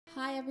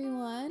Hi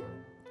everyone,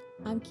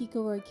 I'm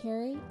Kiko Roy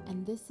Carey,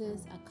 and this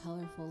is A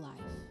Colorful Life.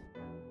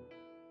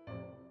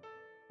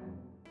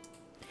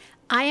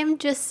 I am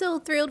just so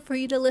thrilled for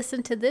you to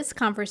listen to this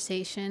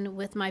conversation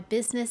with my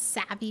business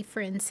savvy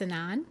friend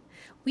Sinan.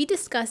 We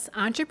discuss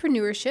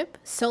entrepreneurship,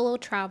 solo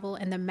travel,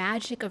 and the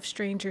magic of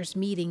strangers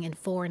meeting in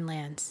foreign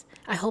lands.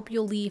 I hope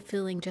you'll leave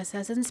feeling just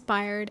as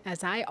inspired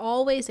as I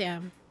always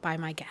am by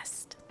my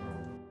guest.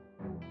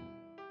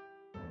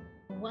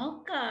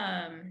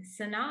 Welcome,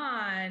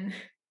 Sinan.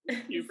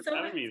 Thank you for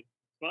having me. It's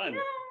fun.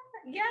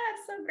 Yeah,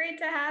 it's so great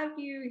to have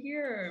you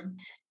here.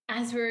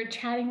 As we're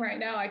chatting right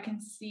now, I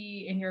can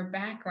see in your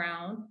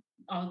background,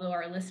 although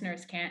our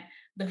listeners can't,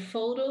 the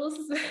photos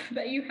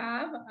that you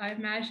have, I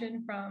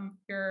imagine, from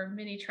your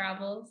many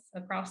travels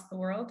across the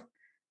world.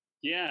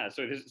 Yeah,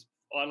 so this is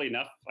oddly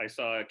enough, I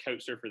saw a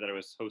Couchsurfer that I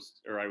was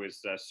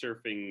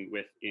surfing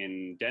with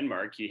in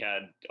Denmark. He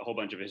had a whole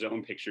bunch of his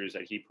own pictures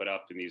that he put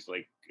up in these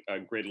like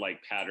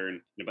grid-like pattern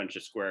and a bunch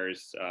of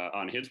squares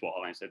on his wall.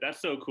 And I said,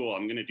 "That's so cool!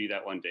 I'm going to do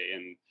that one day."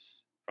 And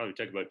probably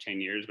took about 10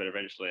 years, but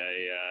eventually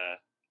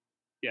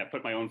I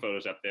put my own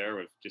photos up there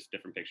with just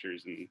different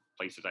pictures and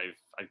places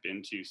I've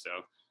been to. So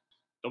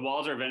the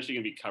walls are eventually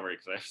going to be covered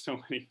because I have so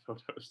many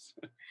photos.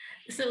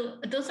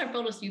 So those are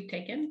photos you've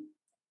taken?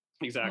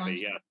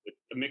 Exactly. Yeah.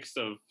 A mix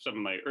of some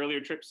of my earlier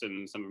trips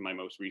and some of my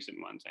most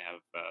recent ones I have,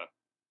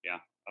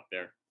 up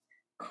there.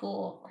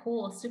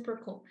 Cool.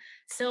 Super cool.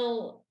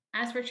 So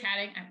as we're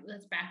chatting,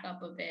 let's back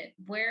up a bit.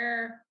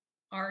 Where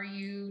are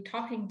you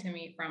talking to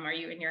me from? Are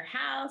you in your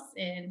house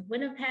in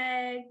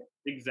Winnipeg?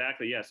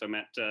 Exactly. Yeah. So I'm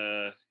at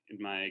in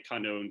my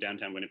condo in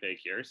downtown Winnipeg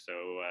here. So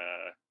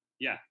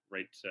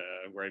right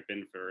where I've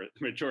been for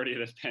the majority of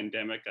this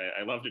pandemic.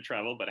 I love to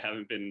travel, but I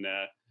haven't been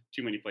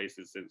too many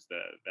places since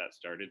that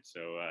started.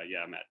 So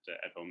I'm at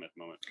home at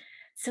the moment.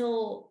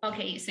 So,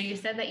 okay, so you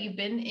said that you've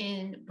been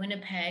in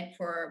Winnipeg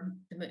for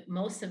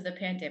most of the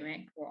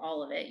pandemic, or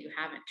all of it. You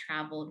haven't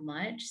traveled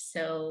much.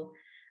 So,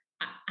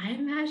 I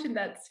imagine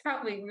that's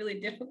probably really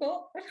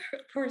difficult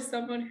for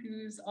someone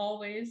who's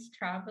always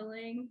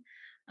traveling,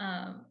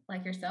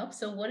 like yourself.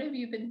 So, what have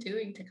you been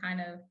doing to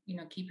kind of,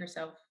 keep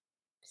yourself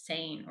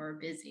sane or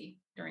busy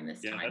during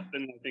this Yeah, that's time?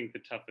 been, I think, the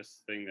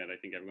toughest thing that I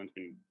think everyone's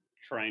been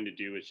trying to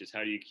do is just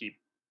how do you keep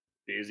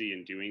busy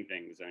and doing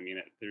things. I mean,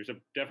 there's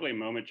definitely a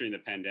moment during the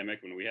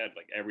pandemic when we had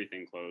like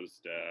everything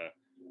closed,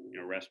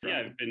 restaurant. Yeah,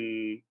 I've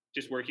been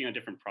just working on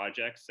different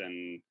projects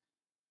and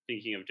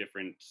thinking of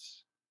different,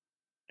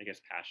 I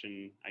guess,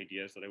 passion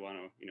ideas that I want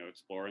to,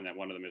 explore. And that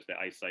one of them is the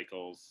Ice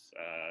Cycles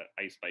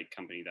ice bike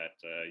company that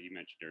you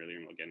mentioned earlier,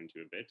 and we'll get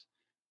into a bit.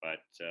 But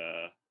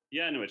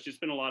it's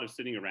just been a lot of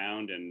sitting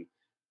around and,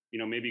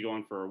 maybe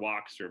going for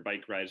walks or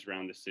bike rides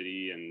around the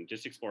city and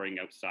just exploring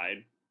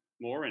outside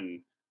more and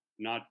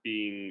not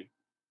being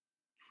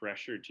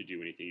pressured to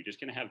do anything. You're just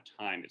going to have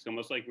time. It's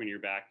almost like when you're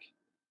back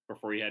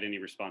before you had any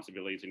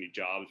responsibilities, any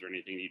jobs or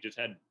anything, you just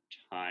had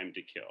time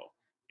to kill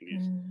and you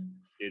just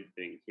did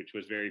things, which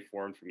was very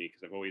foreign for me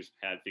because I've always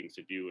had things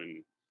to do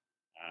and,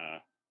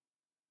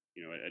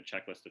 a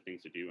checklist of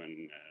things to do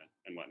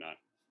and whatnot.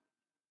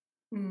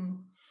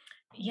 Mm.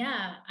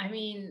 Yeah, I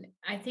mean,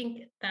 I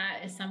think that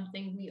is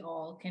something we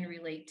all can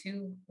relate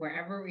to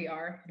wherever we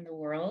are in the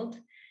world.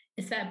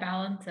 It's that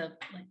balance of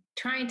like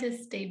trying to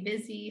stay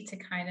busy to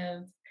kind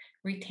of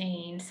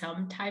retain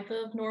some type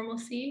of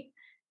normalcy,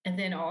 and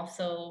then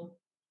also,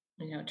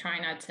 try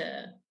not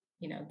to,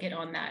 get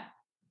on that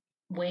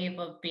wave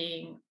of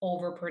being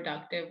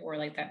overproductive or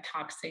like that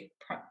toxic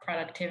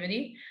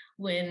productivity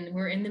when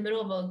we're in the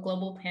middle of a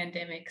global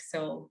pandemic.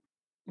 So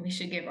we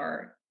should give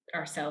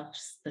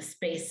ourselves the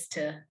space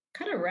to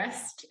kind of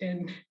rest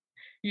and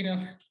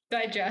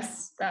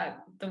digest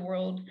that the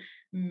world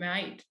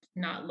might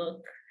not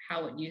look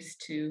how it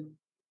used to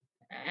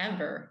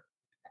ever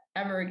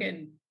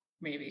again,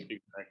 maybe.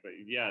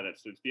 Exactly. Yeah,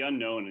 it's the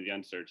unknown and the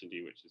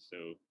uncertainty, which is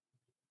so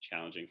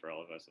challenging for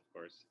all of us, of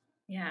course.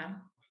 Yeah.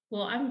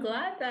 Well, I'm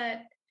glad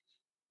that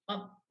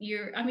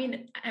I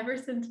mean, ever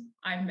since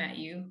I met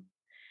you,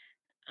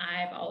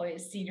 I've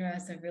always seen you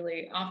as a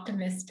really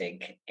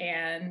optimistic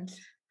and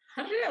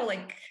I don't know,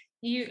 like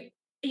you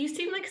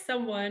seem like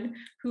someone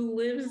who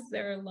lives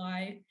their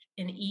life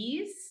in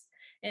ease.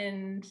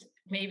 And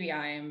maybe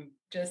I am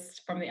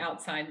just from the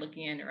outside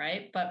looking in,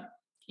 right? But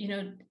you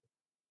know,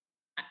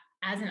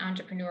 as an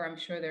entrepreneur, I'm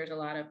sure there's a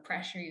lot of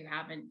pressure you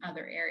have in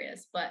other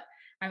areas, but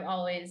I've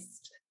always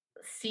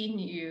seen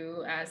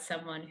you as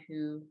someone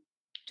who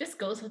just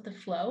goes with the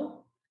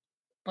flow,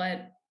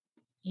 but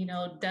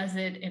does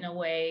it in a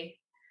way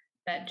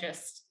that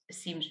just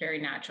seems very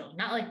natural.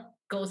 Not like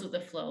goes with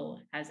the flow,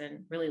 as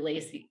in really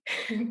lazy.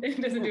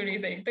 It doesn't do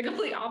anything. The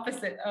complete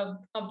opposite of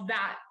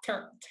that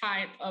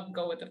type of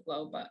go with the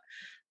flow, but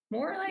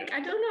more like I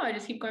don't know. I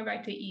just keep going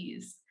back to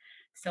ease.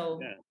 So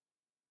yeah.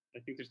 I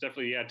think there's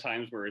definitely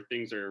times where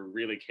things are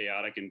really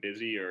chaotic and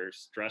busy or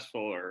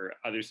stressful or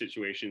other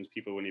situations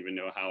people wouldn't even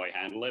know how I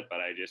handle it,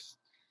 but I just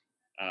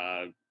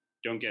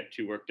don't get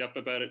too worked up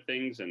about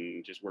things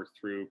and just work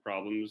through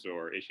problems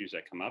or issues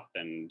that come up.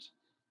 And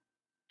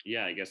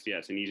I guess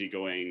it's an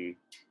easygoing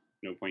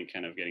no point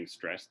kind of getting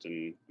stressed,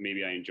 and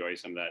maybe I enjoy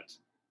some of that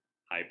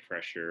high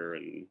pressure,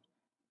 and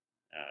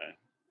I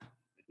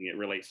think it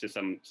relates to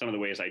some of the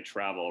ways I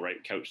travel,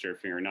 right?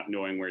 Couchsurfing, or not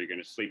knowing where you're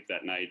going to sleep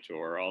that night,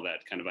 or all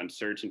that kind of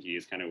uncertainty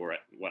is kind of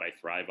what I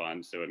thrive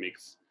on. So it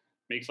makes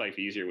life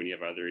easier when you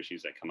have other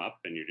issues that come up,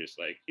 and you're just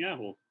like, yeah,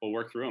 we'll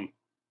work through them.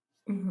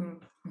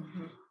 Mm-hmm.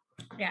 Mm-hmm.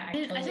 Yeah,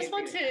 I just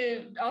want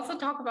to also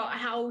talk about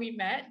how we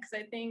met, because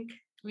I think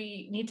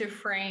we need to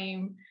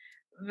frame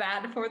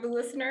that for the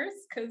listeners,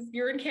 because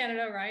you're in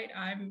Canada, right?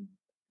 I'm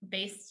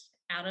based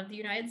out of the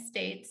United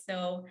States.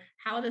 So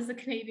how does a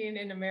Canadian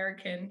and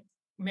American,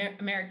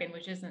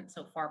 which isn't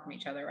so far from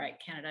each other, right?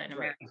 Canada and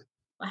America. Right.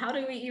 Well, how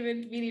do we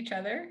even meet each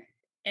other?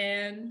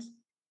 And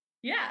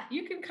yeah,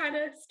 you can kind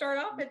of start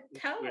off and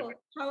tell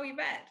how we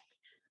met.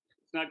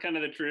 It's not kind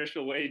of the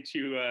traditional way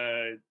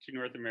to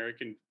North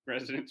American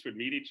residents would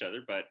meet each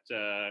other, but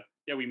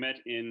yeah, we met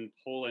in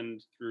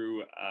Poland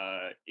through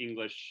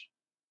English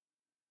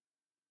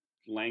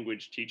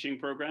language teaching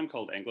program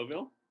called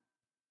Angloville.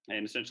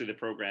 And essentially the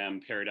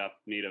program paired up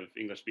native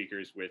English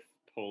speakers with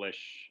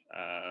Polish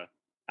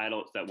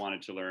adults that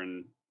wanted to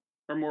learn,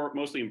 or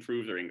mostly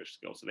improve their English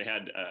skills. So they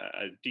had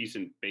a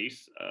decent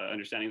base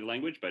understanding of the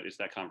language, but it's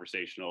that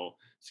conversational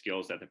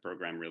skills that the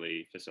program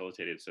really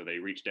facilitated. So they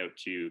reached out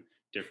to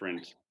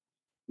different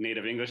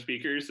native English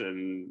speakers,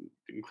 and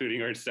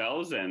including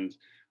ourselves. And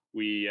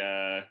we,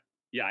 I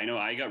know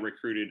I got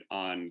recruited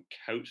on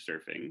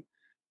Couchsurfing.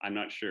 I'm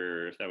not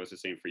sure if that was the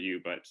same for you,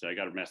 but I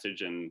got a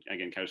message, and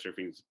again,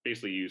 Couchsurfing is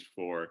basically used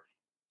for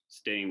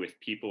staying with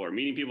people or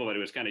meeting people, but it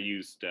was kind of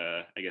used,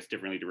 I guess,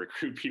 differently to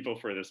recruit people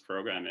for this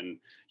program.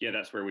 And yeah,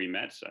 that's where we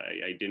met.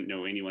 I didn't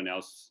know anyone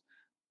else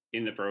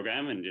in the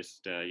program, and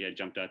just,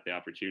 jumped at the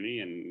opportunity,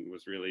 and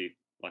was really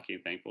lucky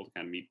and thankful to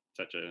kind of meet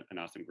such an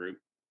awesome group.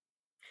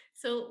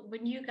 So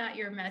when you got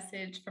your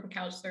message from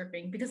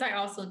Couchsurfing, because I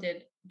also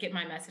did get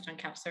my message on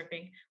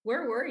Couchsurfing,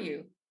 where were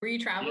you? Were you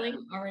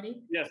traveling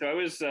already? Yeah, so I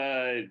was,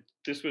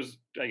 this was,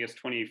 I guess,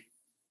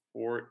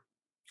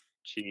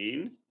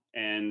 2014.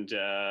 And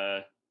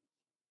I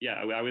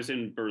was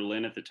in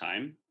Berlin at the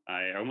time.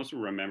 I almost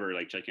remember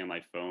like checking on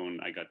my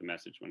phone. I got the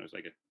message when I was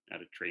like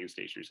at a train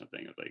station or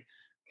something. I was like,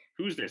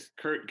 who's this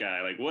Kurt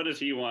guy? Like, what does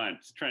he want?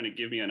 He's trying to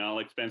give me an all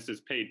expenses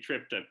paid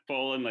trip to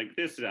Poland. Like,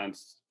 this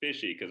sounds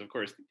fishy. Because of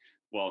course,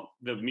 well,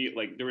 there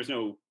was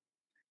no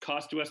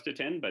cost to us to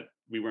attend, but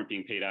we weren't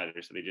being paid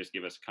either. So they just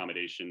give us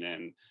accommodation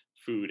and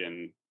food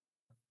and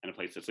a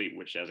place to sleep,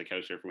 which as a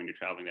couch surfer, when you're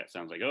traveling, that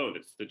sounds like, oh,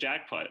 that's the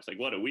jackpot. It's like,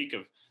 what, a week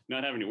of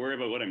not having to worry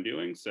about what I'm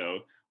doing.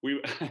 So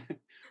we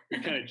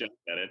kind of jumped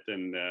at it.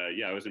 And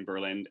I was in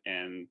Berlin,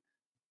 and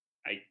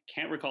I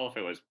can't recall if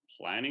I was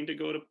planning to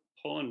go to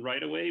Poland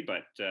right away,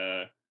 but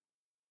that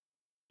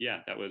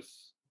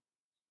was,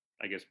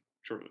 I guess,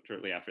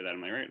 shortly after that.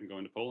 Am I right? I'm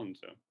going to Poland.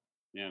 So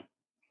yeah.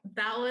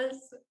 That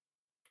was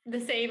the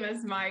same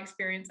as my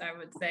experience, I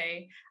would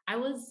say. I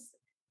was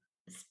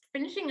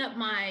finishing up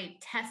my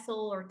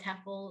TEFL,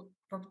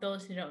 for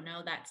those who don't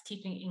know, that's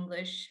teaching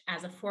English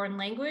as a foreign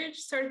language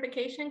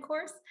certification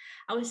course.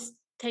 I was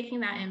taking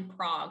that in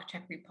Prague,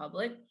 Czech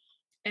Republic.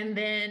 And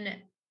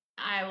then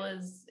I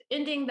was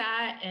ending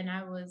that, and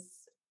I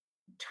was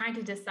trying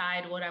to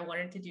decide what I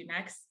wanted to do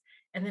next.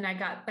 And then I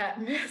got that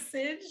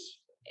message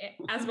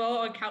as well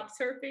on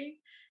Couchsurfing.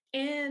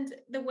 And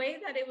the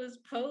way that it was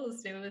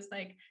posed, it was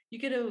like, you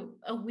get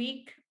a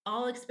week,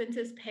 all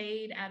expenses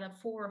paid at a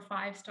 4 or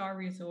 5 star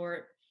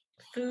resort,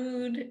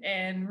 food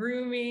and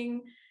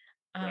rooming,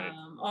 right.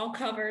 All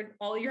covered.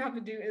 All you have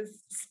to do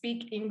is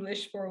speak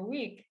English for a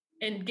week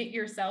and get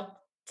yourself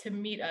to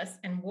meet us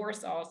in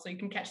Warsaw so you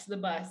can catch the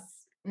bus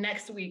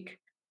next week.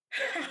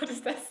 How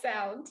does that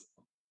sound?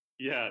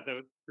 Yeah, that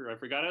was true. I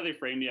forgot how they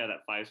framed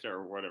that 5-star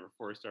or whatever,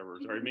 4-star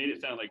resort. It made it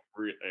sound like,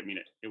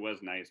 it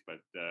was nice, but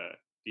the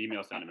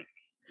email sounded very,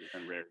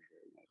 very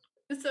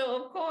nice.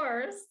 So of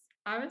course,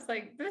 I was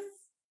like,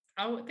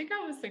 I think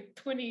I was like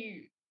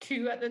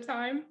 22 at the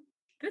time.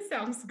 This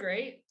sounds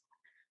great.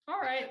 All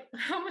right,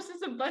 how much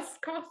does a bus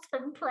cost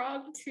from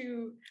Prague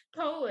to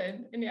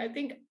Poland? And I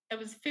think it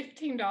was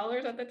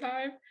 $15 at the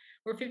time,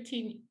 or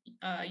 15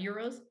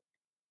 euros.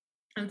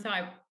 And so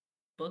I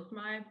booked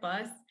my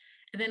bus.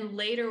 And then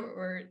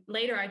later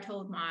I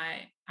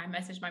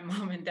messaged my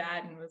mom and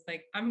dad and was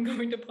like, I'm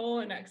going to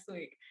Poland next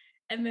week.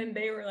 And then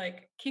they were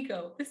like,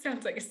 Kiko, this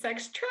sounds like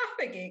sex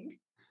trafficking.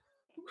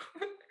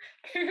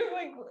 They were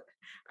like,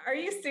 are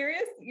you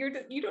serious?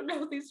 You don't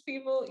know these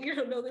people. You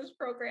don't know this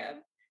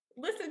program.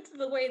 Listen to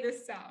the way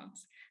this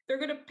sounds. They're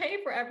going to pay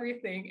for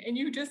everything, and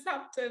you just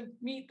have to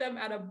meet them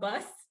at a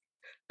bus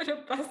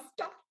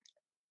stop.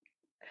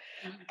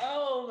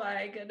 Oh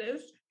my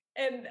goodness.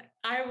 And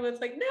I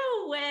was like,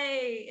 no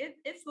way,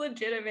 it's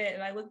legitimate.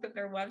 And I looked at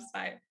their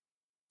website,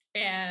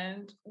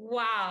 and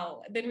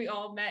wow. Then we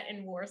all met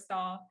in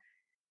Warsaw.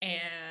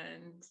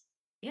 And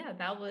yeah,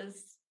 that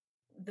was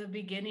the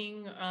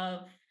beginning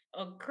of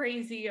a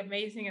crazy,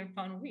 amazing, and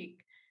fun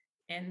week.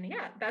 And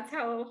yeah, that's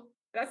how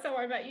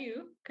I met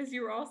you, because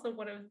you were also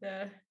one of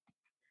the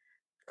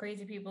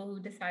crazy people who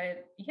decided,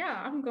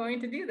 yeah, I'm going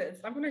to do this.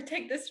 I'm going to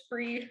take this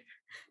free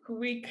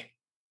week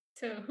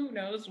to who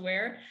knows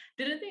where.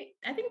 Didn't they?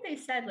 I think they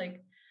said,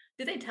 like,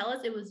 did they tell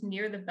us it was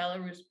near the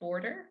Belarus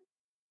border?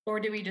 Or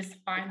did we just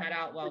find that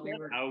out while we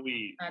were How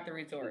we, at the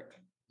resort?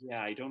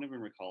 yeah, I don't even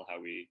recall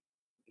how we,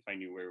 if I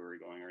knew where we were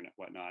going or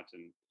whatnot.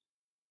 And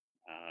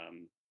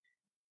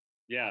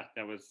yeah,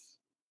 that was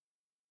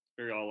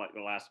very all like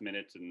the last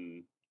minute,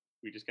 and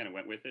we just kind of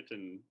went with it.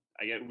 And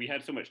we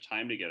had so much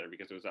time together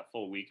because it was that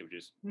full week of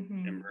just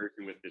Mm-hmm.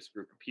 immersing with this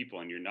group of people,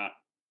 and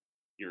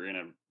you're in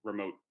a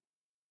remote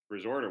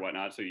resort or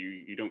whatnot, so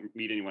you don't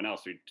meet anyone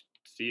else, or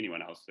see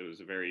anyone else. It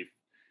was a very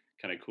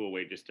kind of cool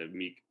way just to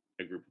meet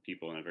a group of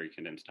people in a very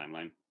condensed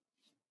timeline.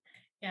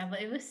 Yeah,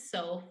 but it was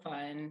so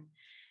fun.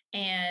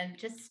 And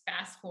just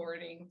fast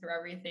forwarding through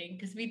everything,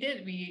 because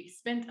we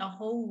spent a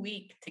whole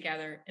week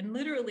together and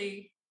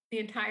literally the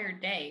entire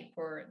day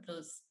for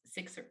those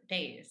 6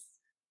 days.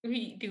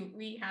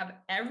 We have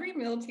every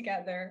meal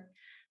together.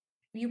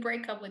 You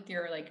break up with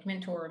your like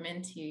mentor or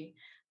mentee,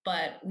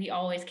 but we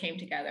always came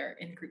together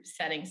in group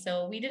settings.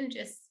 So we didn't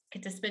just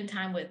get to spend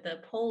time with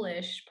the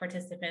Polish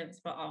participants,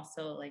 but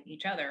also like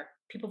each other,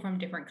 people from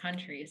different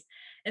countries.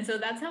 And so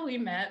that's how we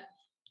met.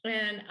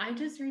 And I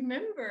just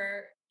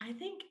remember, I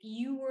think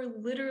you were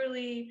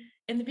literally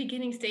in the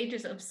beginning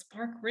stages of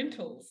Spark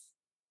Rentals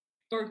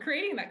or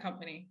creating that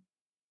company.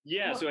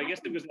 Yeah, What so I guess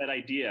it happened? was that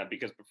idea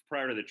because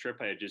prior to the trip,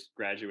 I had just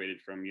graduated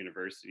from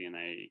university, and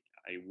I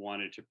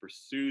wanted to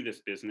pursue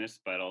this business,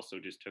 but also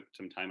just took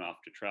some time off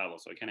to travel.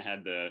 So I kind of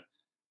had the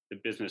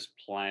business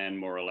plan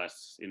more or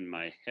less in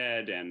my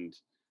head, and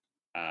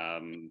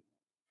um,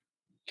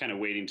 kind of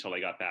waiting till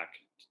I got back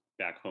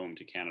home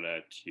to Canada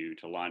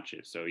to launch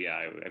it. So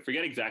yeah, I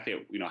forget exactly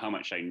how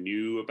much I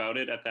knew about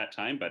it at that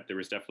time, but there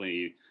was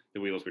definitely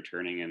the wheels were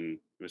turning, and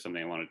it was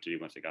something I wanted to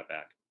do once I got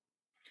back.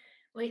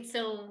 Wait,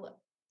 so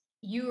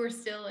you were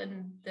still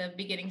in the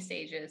beginning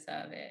stages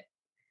of it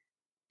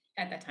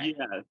at that time?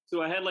 Yeah,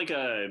 so I had like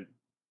a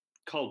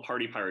called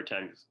Party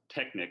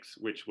Pyrotechnics,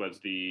 which was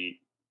the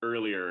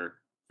earlier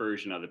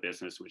version of the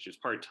business, which is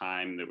part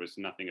time. There was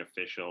nothing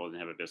official, didn't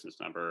have a business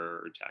number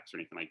or tax or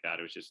anything like that.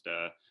 It was just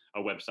a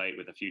website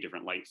with a few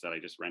different lights that I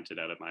just rented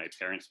out of my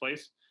parents'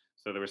 place.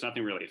 So there was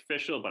nothing really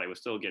official, but I was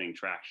still getting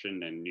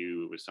traction and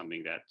knew it was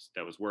something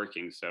that was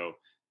working. So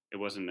it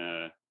wasn't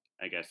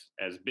I guess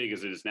as big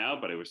as it is now,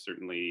 but it was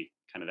certainly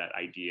kind of that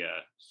idea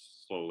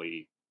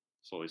slowly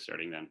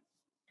starting then.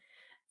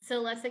 So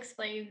let's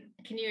explain.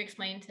 Can you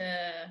explain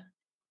to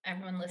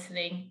everyone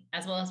listening,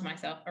 as well as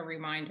myself, a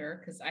reminder?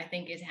 Because I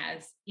think it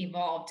has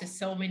evolved to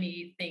so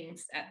many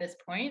things at this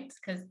point.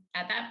 Because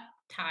at that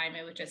time,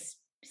 it was just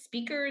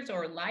speakers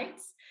or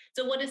lights.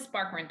 So, what is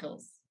Spark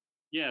Rentals?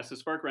 Yeah, so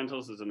Spark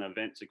Rentals is an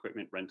events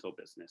equipment rental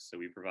business. So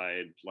we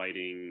provide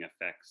lighting,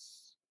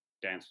 effects,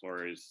 dance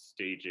floors,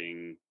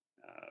 staging,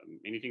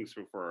 anything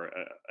for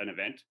an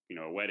event,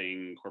 a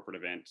wedding, corporate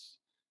event,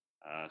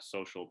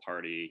 social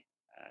party,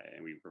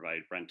 and we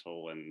provide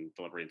rental and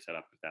delivery and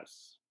setup if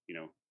that's,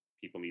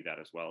 people need that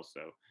as well.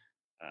 So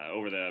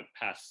over the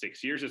past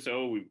 6 years or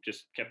so, we've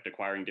just kept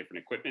acquiring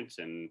different equipments,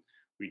 and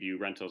we do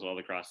rentals all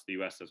across the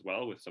US as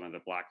well with some of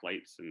the black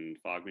lights and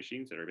fog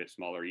machines that are a bit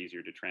smaller,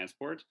 easier to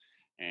transport.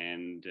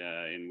 And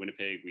in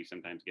Winnipeg, we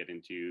sometimes get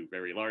into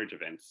very large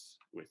events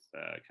with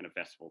kind of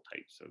festival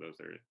type. So those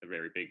are the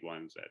very big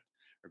ones that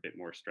are a bit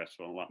more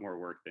stressful and a lot more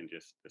work than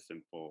just the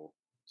simple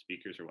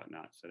speakers or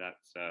whatnot. So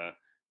that's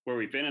where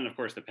we've been. And of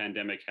course, the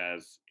pandemic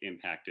has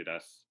impacted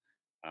us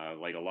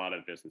like a lot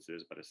of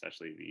businesses, but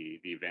especially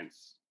the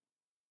events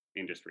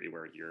industry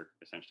where you're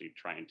essentially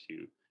trying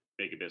to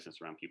make a business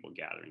around people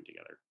gathering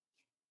together.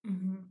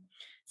 Mhm.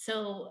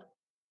 So,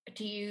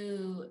 do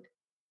you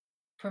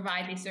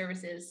provide these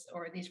services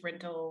or these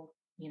rental,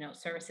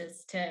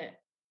 services to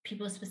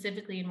people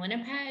specifically in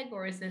Winnipeg,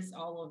 or is this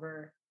all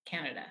over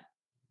Canada?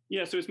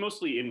 Yeah, so it's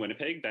mostly in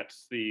Winnipeg.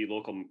 That's the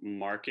local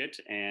market.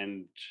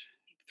 And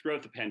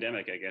throughout the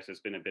pandemic, I guess it's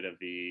been a bit of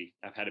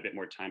I've had a bit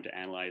more time to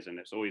analyze, and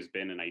it's always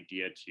been an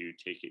idea to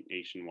take it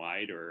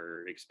nationwide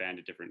or expand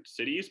to different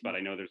cities. But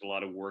I know there's a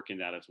lot of work in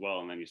that as well.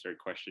 And then you start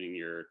questioning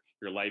your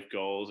life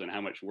goals and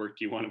how much work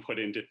do you want to put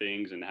into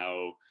things, and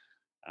how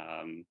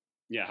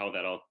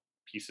that all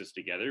pieces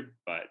together.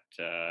 But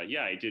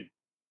yeah,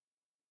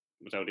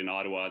 was out in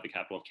Ottawa, the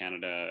capital of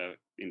Canada,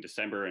 in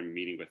December, and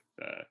meeting with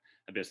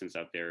a business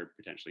out there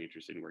potentially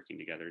interested in working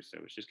together. So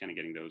it's just kind of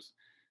getting those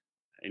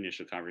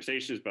initial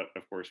conversations. But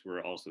of course,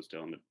 we're also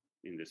still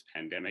in this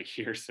pandemic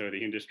here, so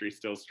the industry's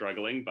still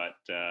struggling. But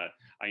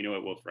I know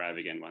it will thrive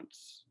again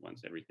once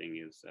everything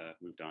is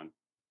moved on.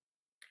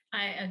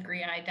 I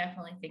agree. I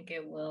definitely think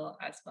it will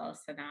as well,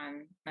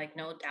 Sinan. Like,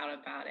 no doubt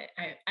about it.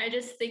 I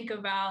just think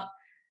about,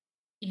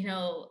 you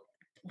know,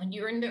 when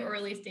you're in the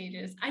early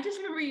stages, I just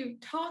remember you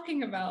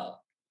talking about,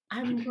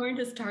 I'm going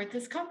to start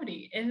this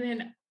company. And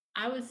then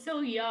I was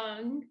so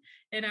young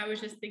and I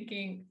was just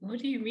thinking, what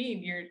do you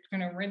mean you're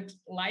going to rent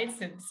lights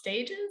and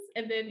stages?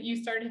 And then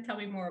you started to tell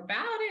me more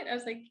about it. I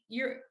was like,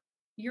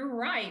 you're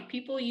right.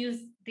 People use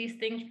these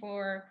things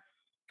for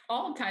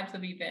all types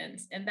of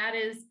events. And that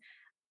is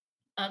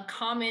a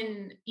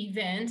common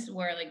event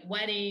where like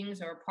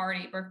weddings or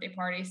birthday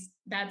parties,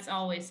 that's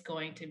always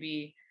going to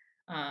be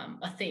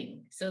a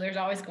thing. So there's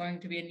always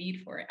going to be a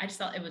need for it. I just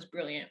thought it was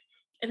brilliant.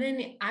 And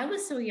then I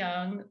was so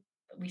young,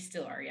 we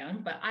still are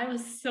young, but I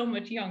was so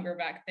much younger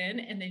back then.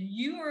 And then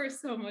you were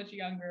so much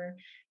younger.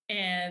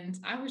 And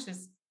I was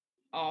just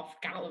off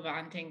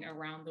gallivanting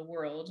around the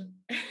world.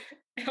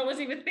 I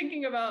wasn't even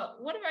thinking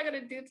about what am I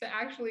going to do to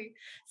actually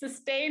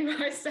sustain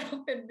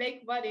myself and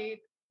make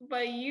money.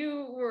 But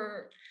you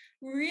were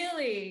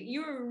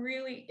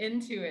really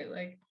into it.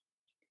 Like,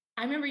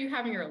 I remember you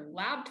having your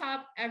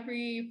laptop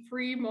every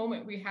free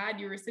moment we had.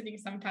 You were sending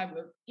some type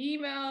of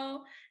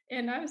email.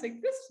 And I was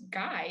like, this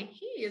guy,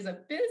 he is a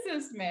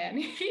businessman.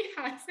 He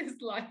has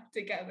his life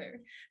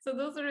together. So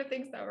those are the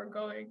things that were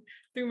going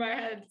through my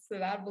head. So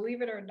that,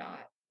 believe it or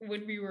not,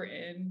 when we were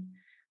in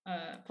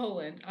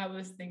Poland, I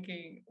was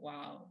thinking,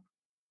 wow,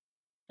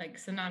 like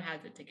Sinan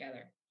has it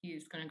together.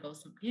 He's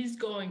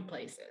going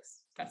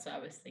places. That's what I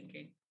was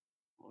thinking.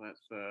 Well,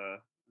 that's a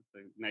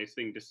nice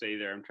thing to say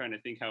there. I'm trying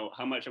to think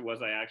how much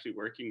was I actually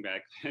working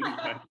back then.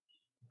 But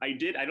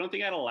I don't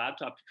think I had a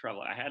laptop to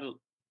travel. I had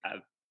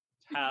a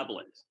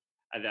tablet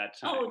at that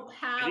time. Oh,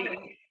 tablet.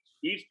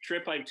 Each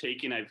trip I've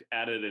taken, I've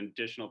added an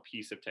additional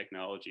piece of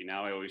technology.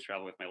 Now I always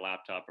travel with my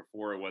laptop.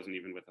 Before, it wasn't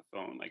even with a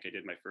phone. Like, I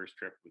did my first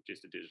trip with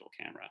just a digital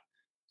camera.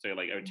 So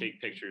like I would take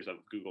pictures of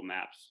Google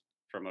Maps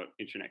from an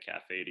internet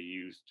cafe to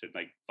use to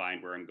like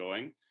find where I'm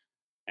going.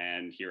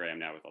 And here I am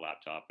now with a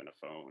laptop and a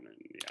phone. And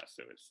yeah,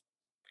 so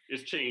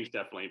it's changed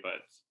definitely,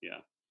 but yeah.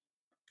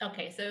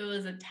 Okay, so it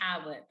was a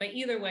tablet, but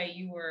either way,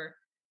 you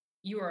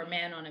were a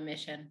man on a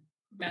mission.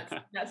 That's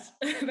that's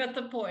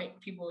the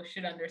point people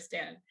should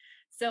understand.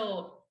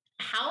 So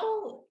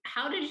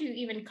how did you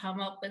even come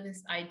up with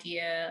this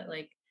idea?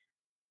 Like,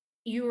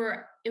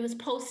 it was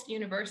post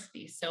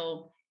university.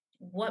 So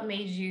what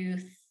made you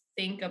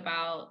think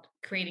about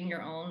creating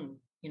your own,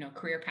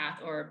 career path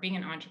or being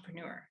an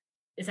entrepreneur?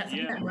 Is that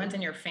something that runs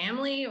in your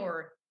family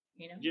or,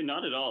 Yeah,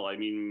 not at all. I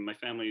mean, my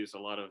family is a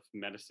lot of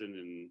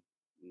medicine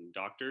and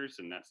doctors,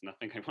 and that's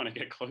nothing I want to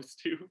get close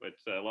to. But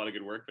a lot of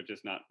good work, but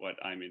just not what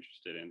I'm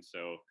interested in.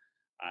 So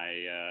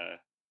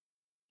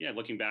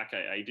looking back,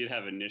 I did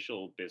have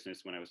initial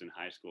business when I was in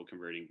high school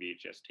converting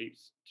VHS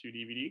tapes to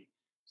DVD.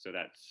 So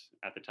that's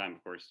at the time,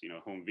 of course,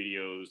 home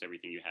videos,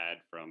 everything you had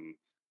from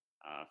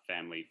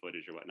family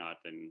footage or whatnot.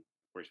 Then,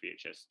 of course,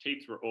 VHS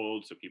tapes were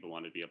old, so people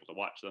wanted to be able to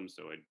watch them.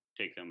 So I'd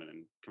take them and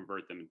then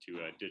convert them into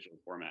a digital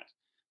format.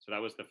 So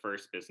that was the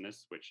first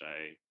business, which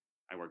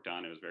I worked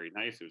on. It was very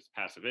nice. It was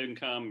passive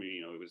income.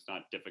 It was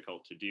not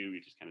difficult to do.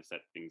 You just kind of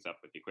set things up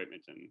with the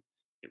equipment and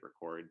hit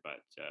record.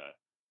 But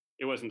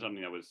it wasn't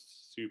something that was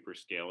super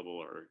scalable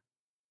or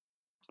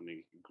something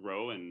you could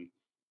grow. And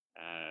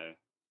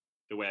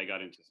the way I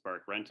got into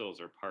Spark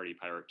Rentals or Party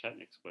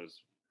Pyrotechnics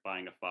was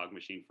buying a fog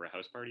machine for a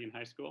house party in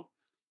high school,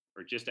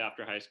 or just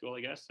after high school,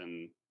 I guess,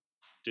 and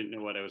didn't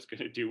know what I was going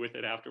to do with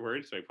it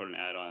afterwards. So I put an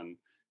ad on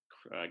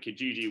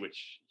Kijiji,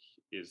 which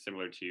is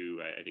similar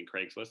to, I think,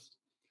 Craigslist.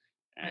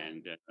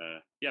 And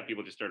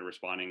people just started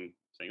responding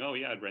saying, oh,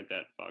 yeah, I'd rent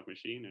that fog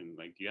machine. And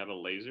like, do you have a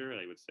laser? And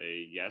I would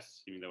say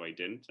yes, even though I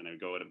didn't. And I'd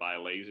go to buy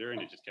a laser,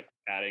 and it just kept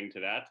adding to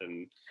that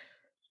and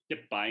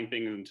kept buying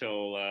things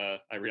until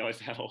I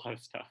realized I had a lot of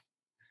stuff.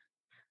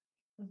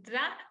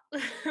 That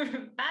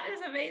that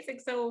is amazing.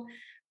 So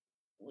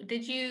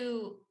did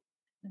you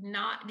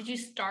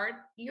start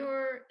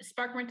your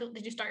Spark Rental?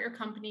 Did you start your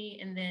company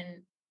and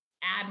then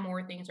add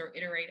more things or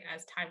iterate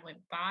as time went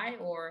by?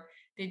 Or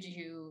did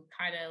you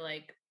kind of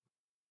like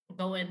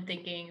go in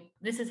thinking,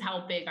 this is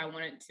how big I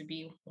want it to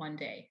be one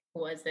day?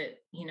 Was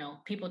it,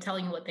 people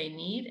telling you what they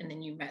need and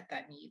then you met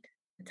that need?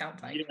 It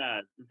sounds like. Yeah,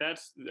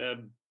 that's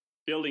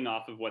building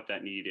off of what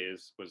that need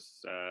was,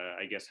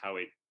 I guess, how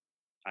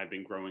I've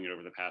been growing it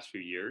over the past few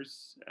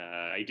years.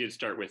 I did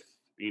start with,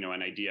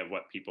 an idea of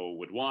what people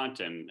would want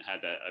and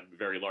had a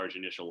very large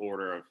initial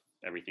order of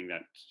everything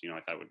that, I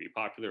thought would be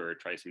popular, or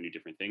try some new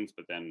different things.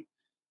 But then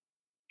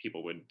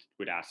people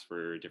would ask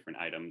for different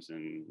items.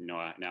 And,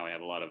 now I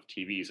have a lot of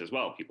TVs as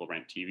well. People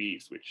rent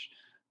TVs, which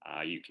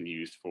you can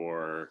use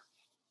for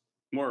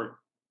more,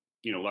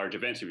 large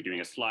events. If you're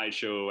doing a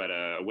slideshow at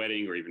a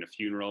wedding or even a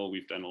funeral,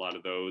 we've done a lot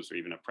of those, or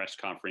even a press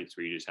conference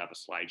where you just have a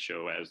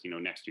slideshow as,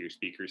 next to your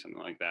speaker, something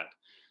like that.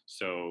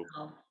 So,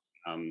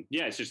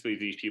 it's just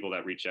these people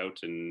that reach out,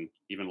 and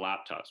even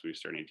laptops we're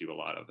starting to do a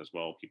lot of as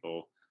well.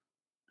 People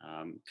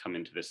come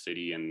into the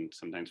city and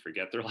sometimes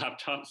forget their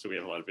laptops. So we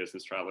have a lot of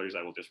business travelers.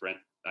 I will just rent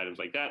items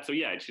like that. So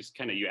it's just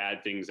kind of, you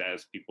add things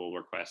as people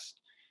request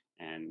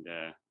and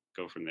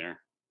go from there.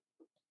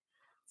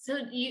 So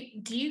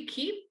do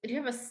you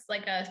have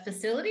a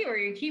facility where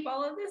you keep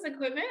all of this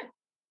equipment?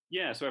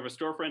 Yeah, so I have a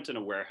storefront and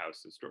a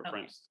warehouse. And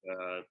storefronts,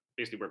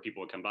 basically where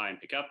people would come by and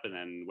pick up, and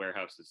then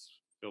warehouse is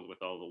filled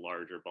with all the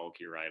larger,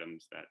 bulkier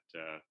items that,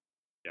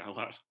 a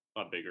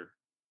lot bigger.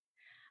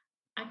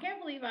 I can't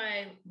believe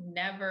I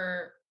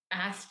never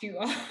asked you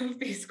all of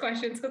these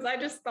questions, because I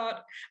just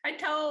thought,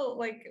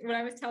 when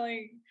I was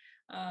telling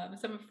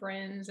some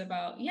friends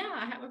about, yeah,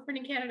 I have a friend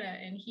in Canada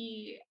and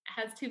he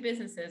has two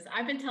businesses.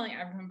 I've been telling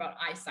everyone about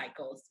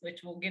iCycles,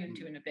 which we'll get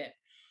into in a bit.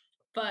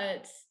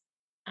 But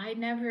I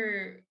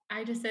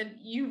just said,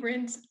 you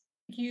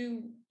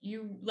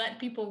let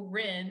people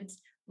rent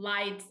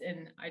lights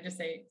and I just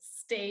say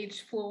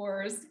stage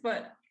floors,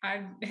 but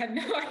I had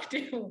no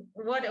idea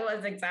what it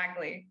was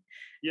exactly.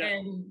 Yeah.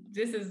 And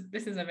this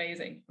is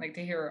amazing, like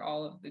to hear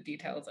all of the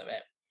details of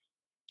it.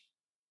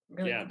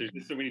 Really cool. There's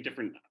just so many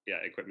different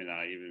equipment that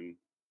I even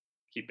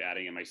keep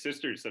adding. And my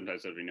sister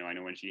sometimes says, I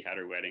know when she had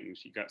her wedding,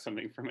 she got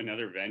something from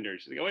another vendor.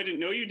 She's like, oh, I didn't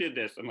know you did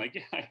this. I'm like,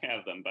 yeah, I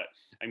have them. But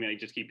I mean, I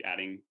just keep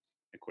adding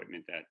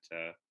equipment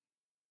that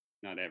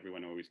not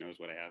everyone always knows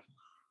what I have.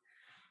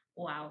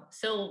 Wow.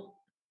 So,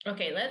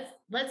 okay,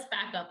 let's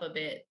back up a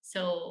bit.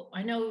 So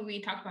I know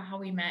we talked about how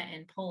we met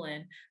in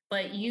Poland,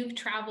 but you've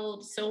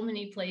traveled so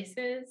many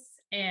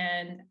places,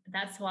 and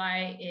that's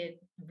why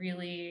it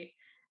really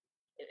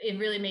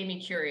made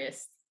me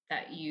curious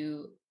that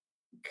you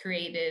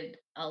created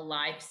a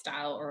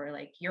lifestyle or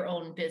like your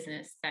own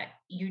business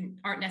that you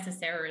aren't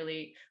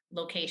necessarily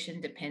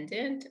location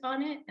dependent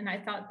on it. And I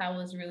thought that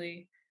was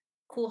really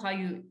cool how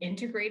you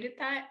integrated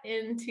that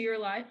into your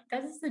life.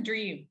 That is the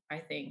dream, I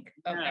think,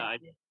 of I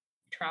every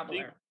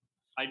traveler.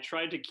 I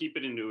tried to keep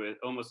it into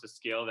almost a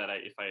scale that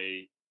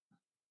I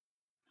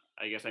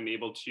guess I'm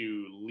able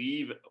to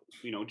leave,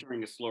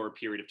 during a slower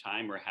period of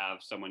time or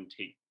have someone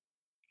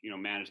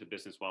manage the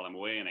business while I'm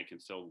away and I can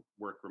still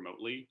work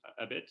remotely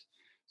a bit.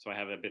 So I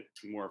have a bit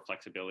more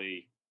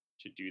flexibility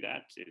to do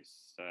that.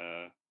 It's,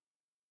 I've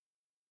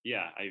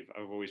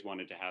always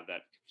wanted to have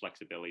that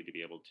flexibility to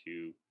be able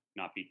to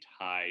not be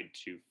tied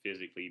to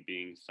physically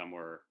being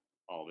somewhere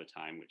all the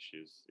time, which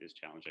is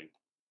challenging.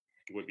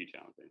 It would be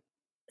challenging.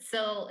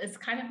 So it's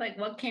kind of like,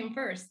 what came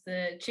first,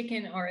 the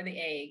chicken or the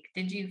egg?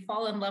 Did you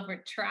fall in love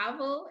with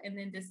travel and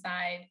then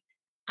decide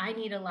I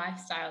need a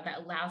lifestyle that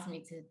allows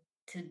me to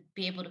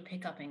be able to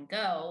pick up and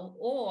go?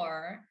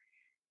 Or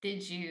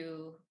did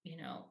you,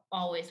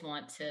 always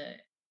want to,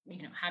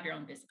 have your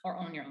own business or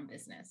own your own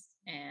business?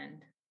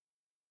 And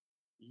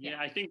Yeah,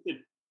 I think that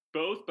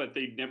both, but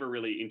they never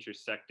really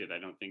intersected. I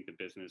don't think the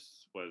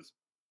business was,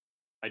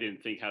 I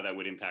didn't think how that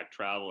would impact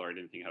travel, or I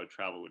didn't think how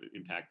travel would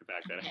impact the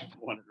fact that I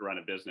wanted to run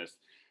a business.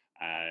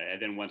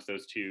 And then once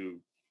those two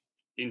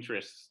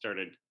interests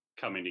started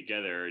coming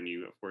together, and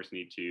you, of course,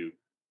 need to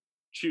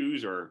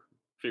choose or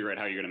figure out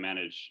how you're going to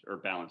manage or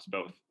balance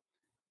both.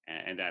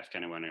 And that's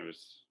kind of when I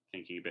was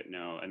thinking a bit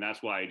no. And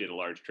that's why I did a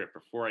large trip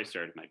before I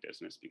started my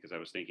business, because I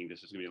was thinking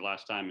this is going to be the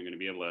last time I'm going to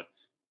be able to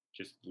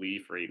just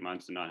leave for 8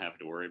 months and not have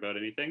to worry about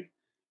anything.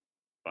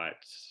 But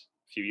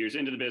a few years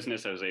into the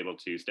business, I was able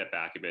to step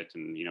back a bit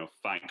and,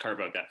 carve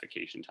out that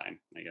vacation time,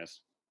 I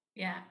guess.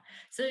 yeah.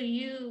 So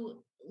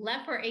you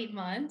left for 8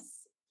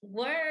 months.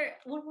 What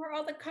were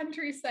all the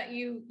countries that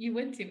you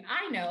went to?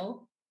 I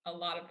know a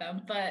lot of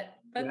them, but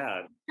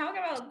talk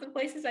about the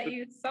places that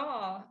you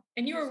saw.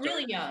 And you were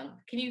really young.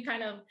 Can you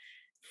kind of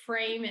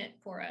frame it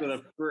for us?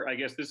 So I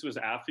guess this was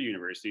after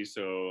university,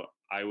 so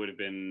I would have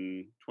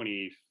been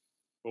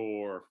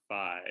 24,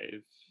 5.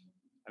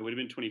 I would have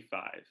been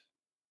 25.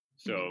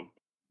 So,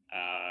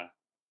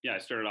 I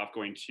started off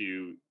going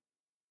to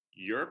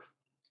Europe.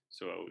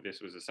 So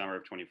this was the summer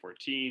of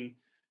 2014.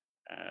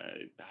 I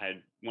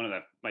had one of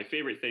my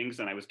favorite things,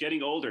 and I was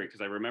getting older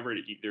because I remembered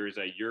there's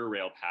a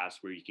Eurail pass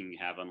where you can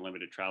have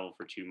unlimited travel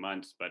for 2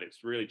 months, but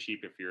it's really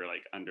cheap if you're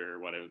like under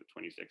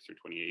 26 or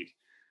 28.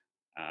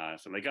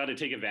 So I got to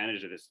take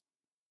advantage of this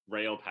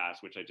rail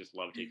pass, which I just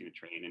love, taking the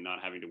train and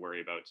not having to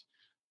worry about,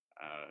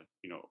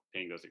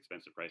 paying those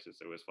expensive prices.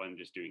 So it was fun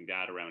just doing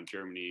that around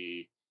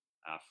Germany,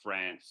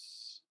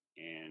 France,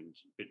 and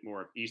a bit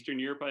more of Eastern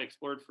Europe. I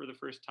explored for the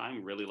first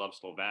time. Really loved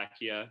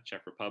Slovakia,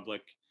 Czech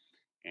Republic,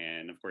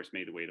 and of course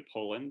made the way to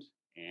Poland.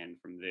 And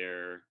from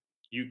there,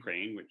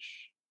 Ukraine,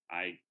 which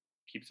I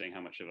keep saying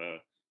how much of a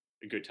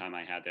good time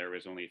I had there. It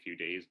was only a few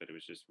days, but it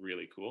was just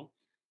really cool.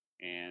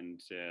 And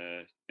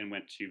then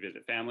went to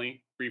visit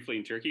family briefly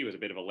in Turkey. It was a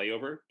bit of a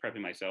layover,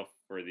 prepping myself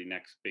for the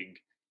next big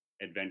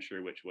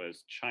adventure, which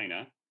was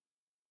China,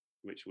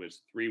 which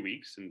was 3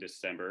 weeks in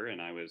December.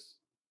 And I was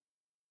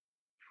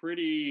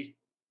pretty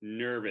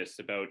nervous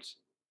about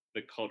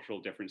the cultural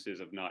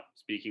differences of not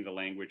speaking the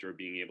language or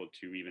being able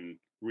to even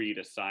read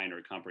a sign or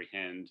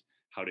comprehend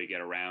how to get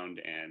around.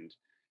 And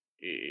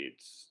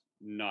it's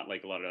not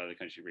like a lot of other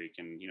countries where you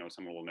can,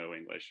 someone will know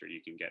English or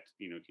you can get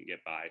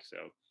by.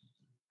 So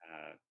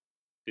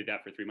did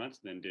that for 3 months,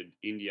 and then did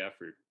India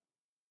for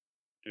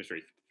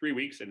 3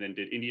 weeks, and then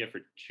did India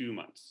for 2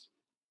 months,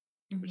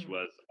 which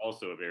was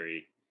also a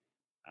very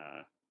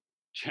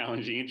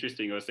challenging,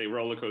 interesting, I would say,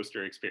 roller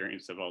coaster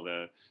experience of all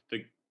the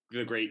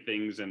great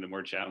things and the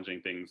more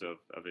challenging things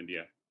of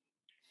India.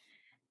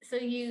 So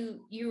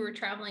you were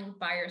traveling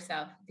by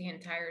yourself the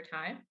entire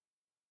time?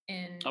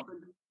 And up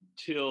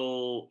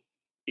until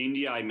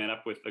India, I met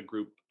up with a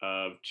group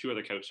of 2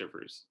 other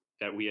couchsurfers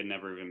that we had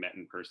never even met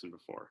in person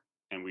before.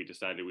 And we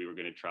decided we were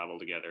going to travel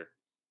together.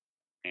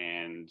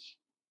 And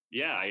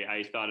yeah,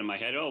 I thought in my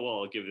head, oh, well,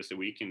 I'll give this a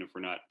week. And if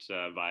we're not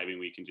vibing,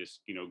 we can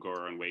just, go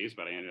our own ways.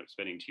 But I ended up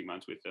spending 2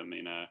 months with them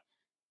in a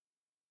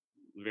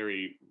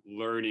very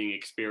learning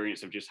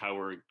experience of just how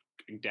we're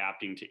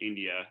adapting to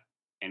India.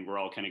 And we're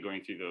all kind of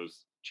going through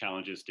those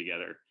challenges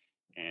together.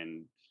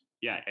 And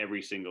yeah,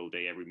 every single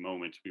day, every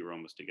moment, we were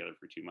almost together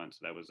for 2 months.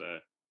 That was a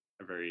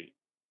very,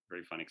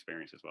 very fun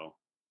experience as well.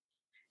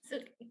 So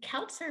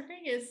couch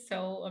surfing is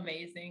so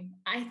amazing.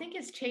 I think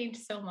it's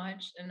changed so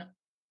much and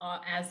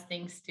as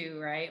things do,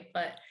 right?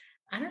 But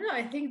I don't know.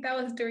 I think that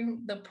was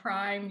during the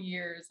prime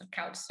years of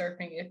couch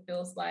surfing. It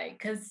feels like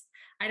because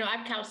I know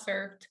I've couch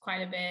surfed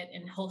quite a bit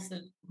and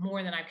hosted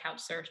more than I've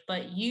couch surfed.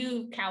 But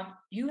you have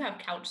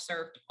couch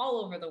surfed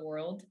all over the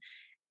world,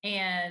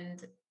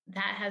 and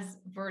that has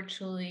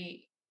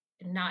virtually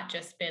not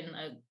just been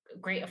a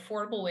great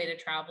affordable way to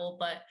travel,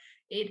 but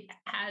it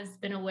has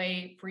been a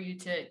way for you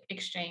to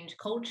exchange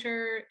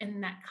culture in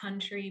that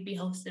country, be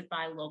hosted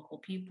by local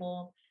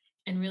people,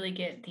 and really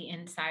get the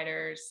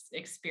insiders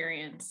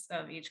experience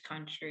of each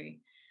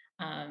country.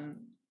 Um,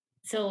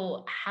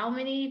 so how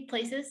many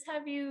places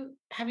have you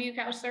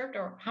couch surfed,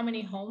 or how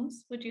many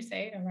homes would you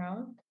say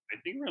around? I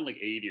think around like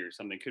 80 or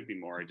something, could be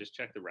more. I just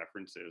checked the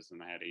references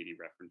and I had 80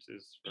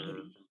 references for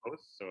 80. both.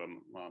 So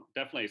well,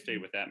 definitely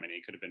stayed with that many.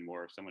 It could have been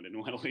more if someone didn't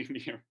want to leave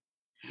me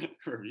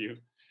a review.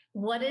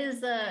 What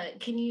is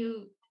can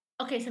you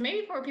okay, so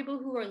maybe for people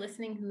who are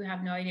listening who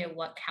have no idea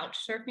what couch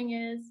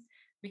surfing is,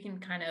 we can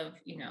kind of,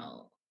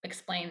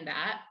 explain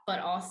that. But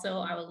also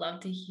I would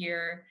love to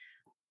hear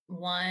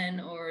one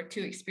or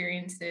two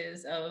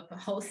experiences of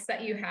hosts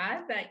that you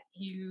had that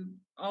you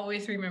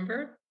always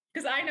remember.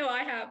 Because I know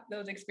I have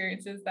those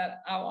experiences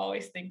that I'll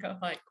always think of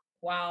like,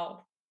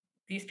 wow,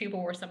 these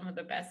people were some of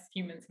the best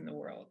humans in the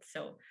world.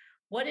 So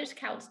what is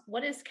couch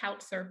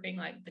surfing,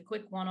 like the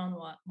quick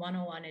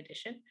one-on-one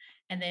edition?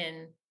 And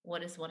then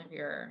what is one of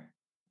your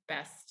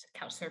best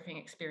couch surfing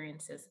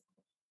experiences?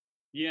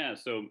 Yeah,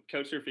 so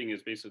Couchsurfing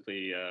is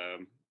basically,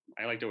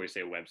 I like to always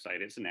say a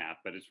website. It's an app,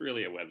 but it's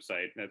really a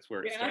website. That's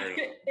where it Yeah, started.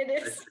 it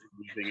I is. started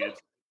using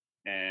it,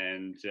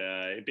 and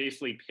it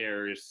basically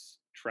pairs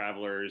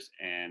travelers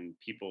and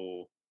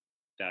people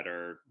that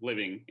are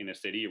living in a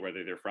city, or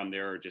whether they're from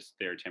there or just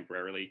there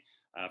temporarily,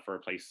 for a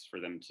place for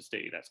them to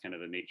stay. That's kind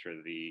of the nature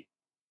of the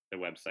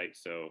website.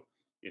 So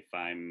if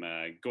I'm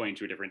going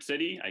to a different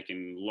city, I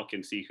can look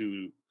and see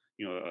who,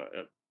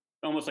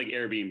 almost like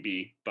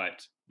Airbnb,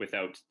 but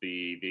without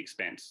the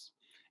expense.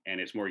 And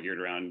it's more geared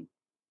around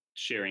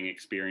sharing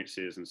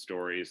experiences and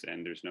stories,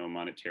 and there's no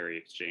monetary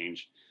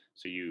exchange.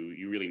 So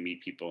you really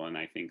meet people, and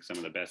I think some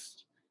of the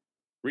best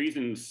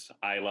reasons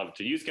I love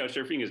to use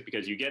Couchsurfing is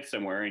because you get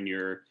somewhere and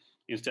you're,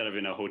 instead of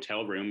in a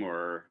hotel room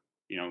or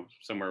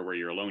somewhere where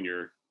you're alone,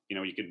 you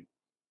could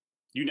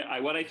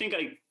what I think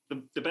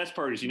the best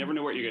part is you never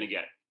know what you're going to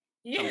get.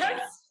 Sometimes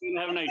Yes. you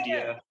have an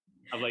idea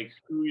of like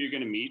who you're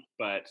going to meet,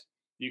 but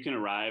you can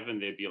arrive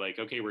and they'd be like,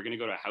 okay, we're going to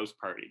go to a house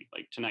party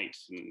like tonight,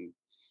 and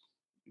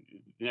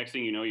the next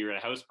thing you know, you're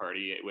at a house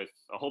party with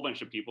a whole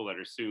bunch of people that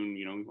are soon,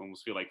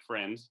 almost feel like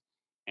friends.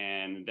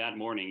 And that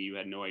morning, you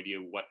had no idea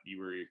what you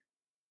were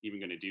even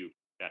going to do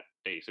that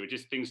day. So it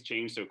just, things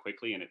change so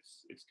quickly, and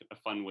it's a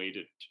fun way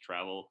to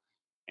travel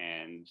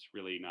and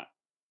really not,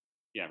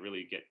 yeah,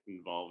 really get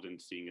involved in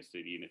seeing a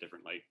city in a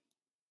different light.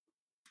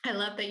 I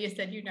love that you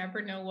said you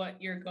never know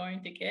what you're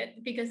going to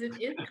get, because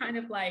it is kind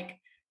of like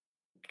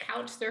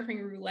couch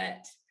surfing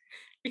roulette,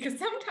 because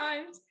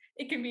sometimes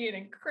it can be an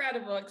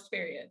incredible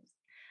experience.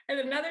 And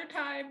another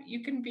time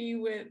you can be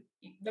with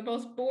the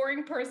most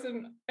boring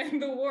person in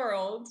the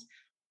world,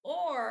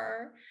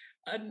 or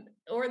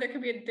or there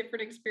could be a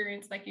different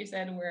experience, like you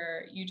said,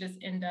 where you just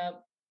end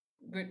up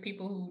with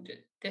people who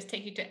just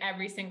take you to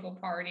every single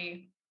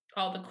party,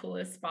 all the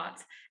coolest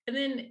spots. And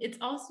then it's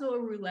also a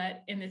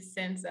roulette in the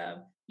sense of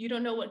you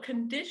don't know what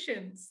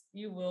conditions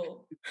you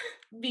will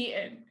be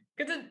in.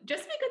 Because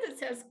just because it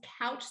says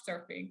couch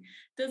surfing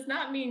does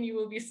not mean you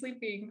will be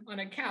sleeping on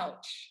a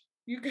couch.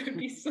 You could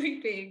be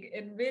sleeping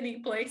in many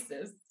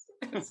places.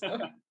 So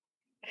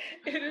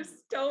it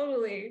is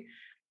totally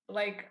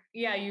like,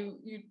 yeah, you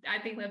I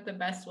think that's the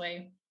best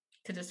way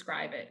to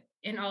describe it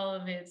in all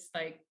of its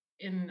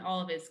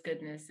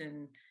goodness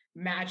and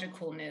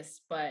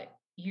magicalness, but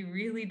you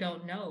really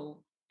don't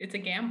know. It's a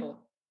gamble.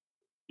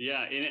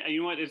 Yeah, and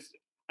you know what?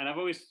 And I've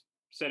always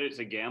said it's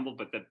a gamble,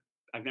 but that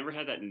I've never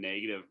had that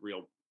negative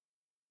real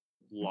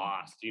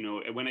lost.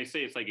 And when I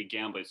say it's like a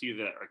gamble, it's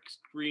either an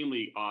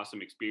extremely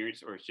awesome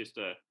experience or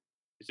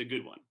it's a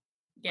good one.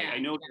 Like Yeah. I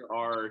know there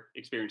are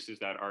experiences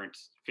that aren't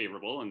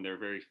favorable, and they're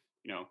very,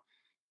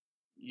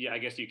 yeah, I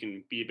guess you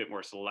can be a bit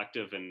more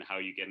selective in how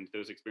you get into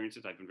those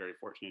experiences. I've been very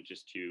fortunate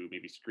just to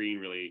maybe screen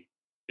really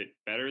bit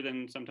better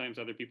than sometimes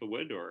other people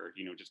would, or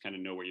just kind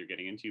of know what you're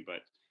getting into.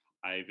 But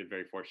I've been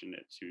very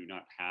fortunate to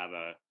not have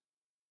a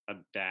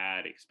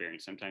bad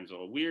experience. Sometimes a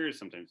little weird,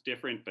 sometimes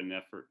different, but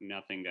never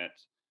nothing that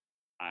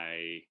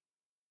I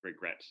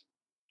regret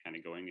kind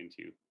of going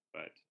into.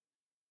 But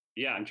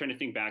Yeah, I'm trying to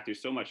think back.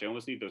 There's so much. I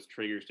almost need those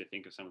triggers to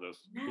think of some of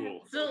those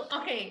cool. So,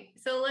 okay,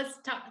 so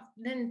let's talk,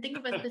 then think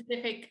of a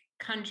specific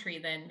country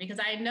then, because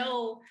I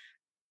know,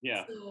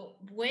 Yeah. so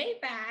way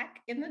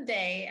back in the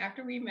day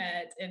after we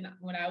met and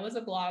when I was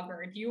a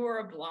blogger, and you were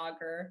a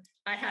blogger,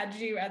 I had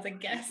you as a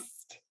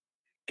guest,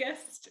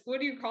 what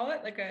do you call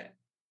it? Like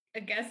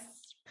a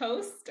guest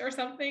post or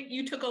something?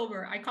 You took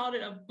over. I called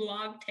it a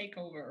blog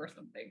takeover or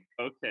something.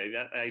 Okay,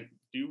 that I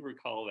do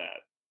recall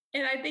that.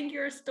 And I think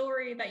your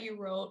story that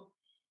you wrote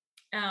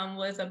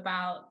was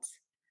about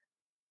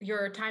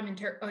your time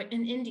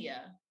in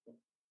India,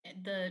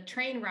 the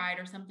train ride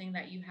or something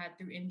that you had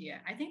through India.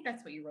 I think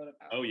that's what you wrote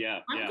about. Oh yeah,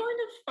 I'm yeah. going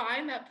to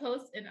find that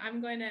post and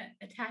I'm going to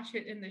attach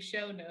it in the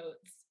show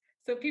notes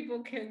so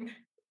people can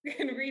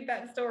read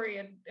that story,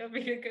 and it'll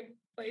be a good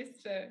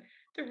place to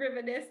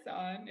reminisce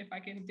on if I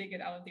can dig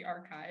it out of the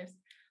archives.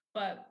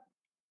 But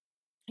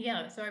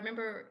yeah, so I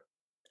remember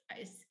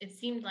it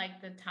seemed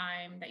like the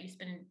time that you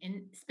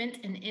spent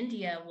in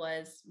India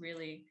was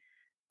really,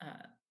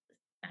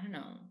 I don't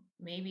know,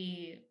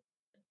 maybe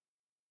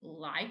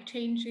life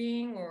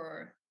changing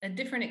or a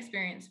different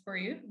experience for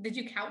you. Did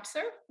you couch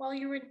surf while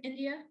you were in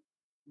India?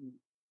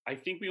 I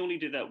think we only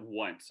did that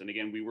once. And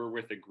again, we were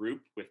with a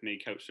group with me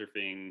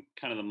Couchsurfing,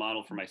 kind of the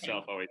model for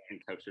myself. I always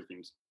think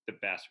Couchsurfing's the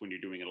best when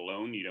you're doing it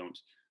alone. You don't,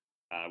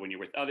 when you're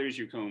with others,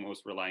 you can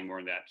almost relying more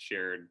on that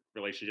shared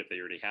relationship that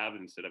you already have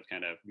instead of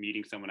kind of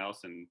meeting someone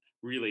else and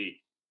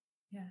really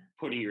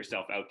putting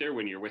yourself out there.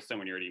 When you're with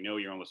someone you already know,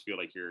 you almost feel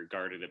like you're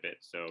guarded a bit.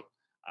 So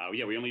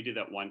yeah, we only did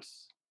that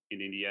once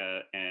in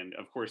India. And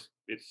of course,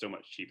 it's so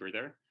much cheaper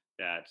there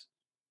that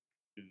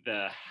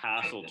the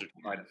hassle to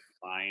try to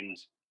find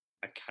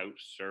a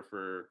couch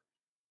surfer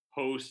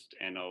host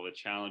and all the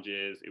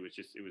challenges, it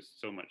was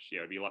so much, yeah,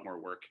 it'd be a lot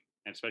more work.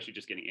 And especially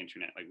just getting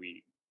internet. Like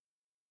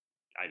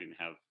I didn't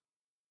have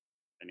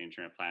an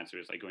internet plan, so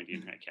it was like going to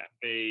internet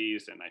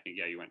cafes, and I think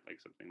yeah, you went like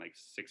something like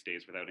 6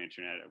 days without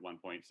internet at one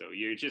point. So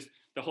you're just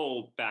the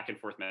whole back and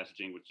forth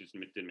messaging, which just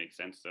didn't make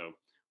sense. So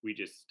we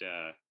just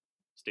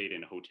stayed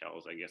in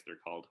hotels. I guess they're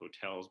called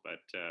hotels, but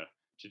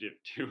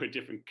to a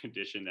different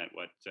condition than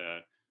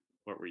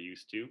what we're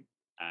used to.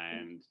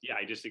 And yeah,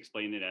 I just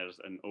explained it as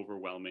an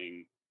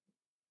overwhelming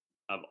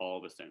of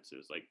all the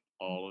senses, like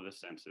all of the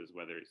senses,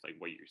 whether it's like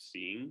what you're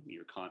seeing,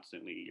 your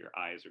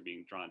eyes are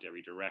being drawn to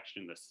every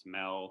direction, the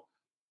smell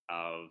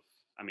of,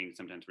 I mean,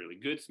 sometimes really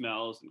good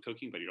smells and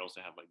cooking, but you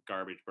also have like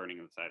garbage burning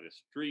on the side of the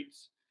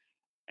streets.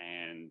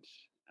 And,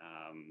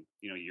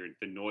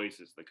 the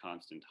noises, the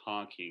constant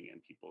honking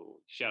and people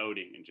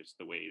shouting and just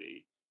the way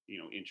they,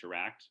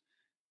 interact.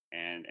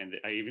 And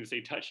I even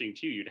say touching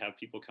too, you'd have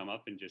people come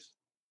up and just,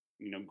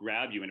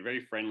 grab you in a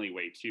very friendly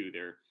way too.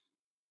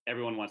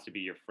 Everyone wants to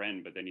be your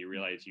friend, but then you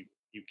realize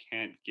you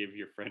can't give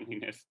your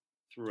friendliness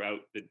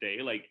throughout the day.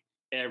 Like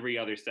every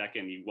other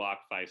second you walk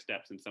 5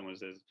 steps and someone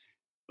says,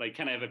 like,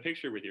 can I have a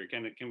picture with you?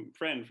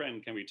 Friend,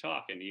 can we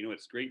talk? And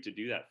it's great to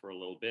do that for a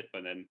little bit,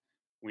 but then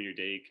when your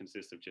day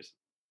consists of just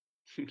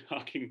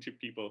talking to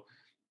people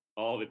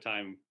all the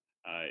time,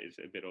 is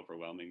a bit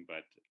overwhelming.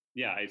 But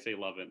yeah, I'd say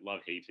love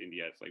hate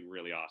India. It's like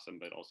really awesome,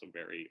 but also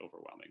very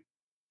overwhelming.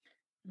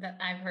 That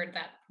I've heard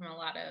that from a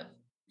lot of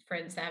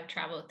friends that have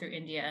traveled through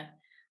India.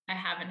 I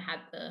haven't had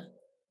the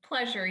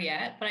pleasure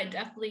yet, but I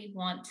definitely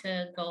want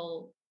to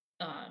go,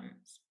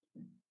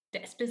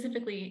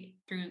 specifically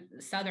through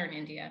southern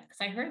India,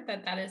 because I heard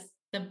that is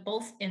the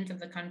both ends of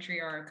the country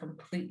are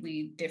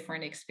completely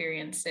different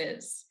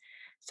experiences.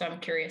 So I'm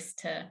curious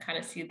to kind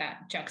of see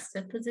that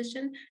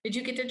juxtaposition. Did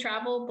you get to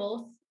travel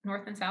both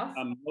north and south?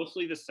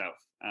 Mostly the south.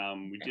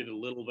 We did a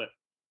little bit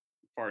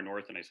far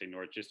north, and I say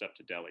north, just up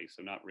to Delhi,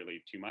 so not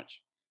really too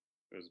much.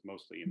 It was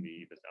mostly in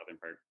the southern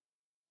part.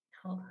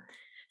 Cool.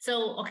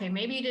 So, okay,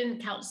 maybe you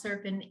didn't couch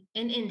surf in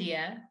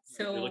India.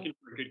 So you're looking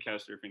for a good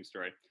couch surfing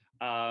story.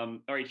 All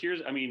right,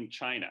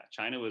 China.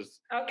 China was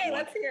okay.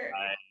 Let's hear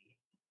it.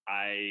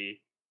 I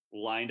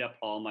lined up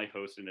all my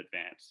hosts in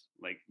advance.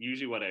 Like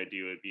usually what I would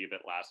do would be a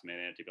bit last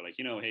minute to be like,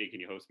 hey, can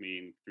you host me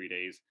in 3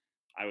 days?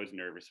 I was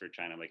nervous for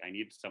China. I'm like, I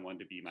need someone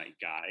to be my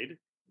guide,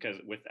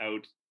 because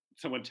without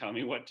someone telling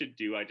me what to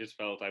do, I just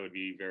felt I would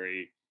be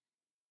very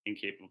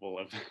incapable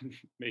of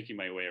making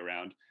my way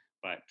around.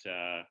 But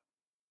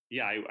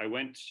yeah, I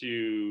went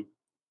to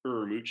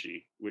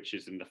Urumqi, which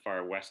is in the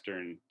far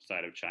western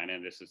side of China.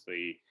 And this is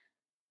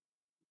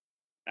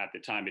at the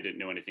time, I didn't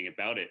know anything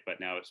about it, but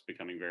now it's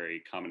becoming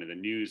very common in the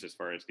news as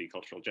far as the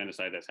cultural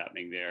genocide that's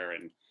happening there.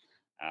 And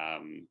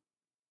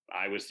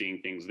I was seeing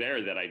things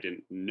there that I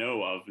didn't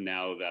know of.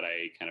 Now that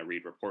I kind of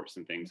read reports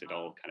and things, it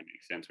all kind of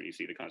makes sense when you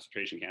see the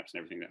concentration camps and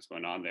everything that's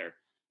going on there.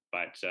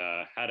 But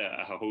had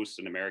a host,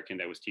 an American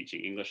that was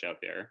teaching English out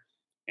there.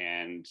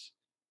 And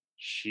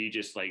she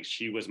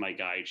was my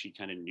guide. She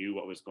kind of knew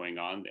what was going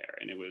on there.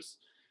 And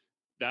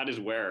that is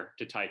where,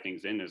 to tie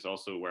things in, is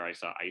also where I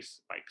saw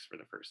ice bikes for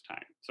the first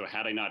time. So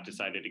had I not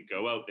decided to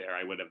go out there,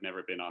 I would have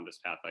never been on this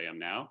path I am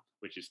now,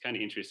 which is kind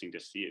of interesting to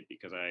see it,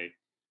 because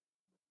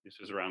this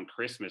was around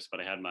Christmas, but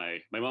I had my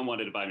mom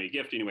wanted to buy me a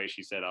gift anyway.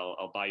 She said,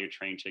 I'll buy you a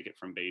train ticket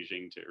from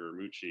Beijing to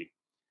Urumqi.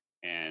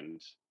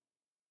 And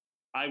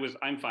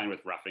I'm fine with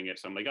roughing it.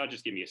 So I'm like, oh,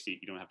 just give me a seat.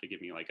 You don't have to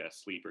give me like a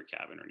sleeper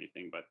cabin or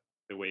anything. But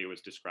the way it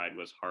was described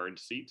was hard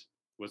seat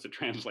was the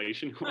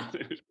translation.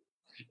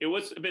 It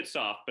was a bit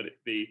soft, but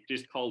they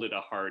just called it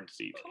a hard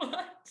seat.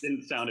 What?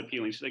 Didn't sound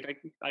appealing. She's like,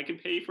 I can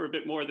pay for a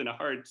bit more than a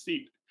hard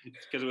seat,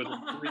 because it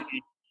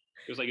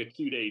was like a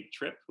 2-day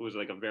trip. It was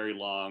like a very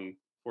long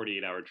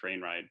 48-hour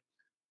train ride,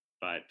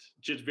 but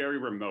just very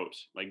remote,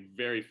 like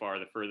very far.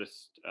 The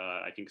furthest,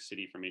 I think,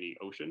 city from any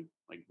ocean,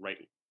 like right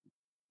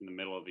in the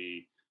middle of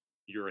the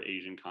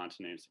Euro-Asian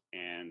continent.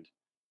 And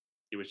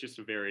it was just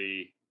a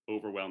very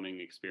overwhelming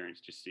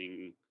experience, just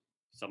seeing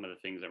some of the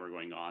things that were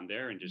going on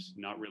there and just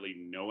not really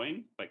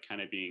knowing, but kind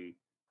of being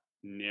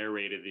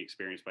narrated the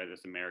experience by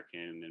this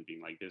American and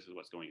being like, this is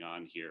what's going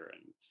on here.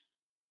 And,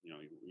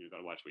 you got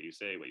to watch what you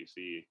say, what you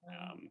see.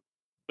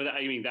 But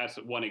I mean, that's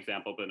one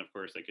example. But of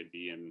course, I could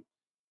be in,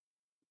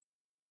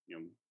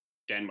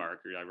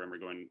 Denmark, or I remember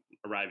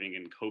arriving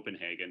in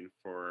Copenhagen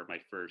for my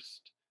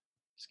first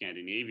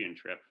Scandinavian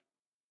trip,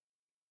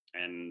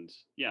 and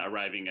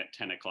arriving at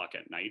 10 o'clock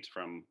at night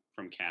from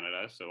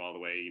Canada, so all the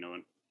way,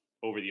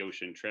 over the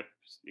ocean trip,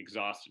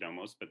 exhausted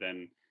almost, but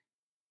then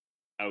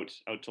out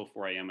till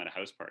 4 a.m. at a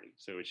house party.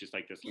 So it's just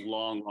like this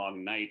long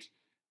night.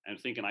 And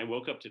I'm thinking, I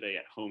woke up today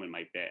at home in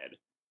my bed,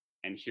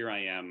 and here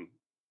I am,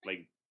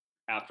 like,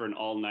 after an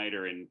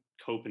all-nighter in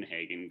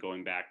Copenhagen,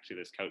 going back to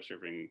this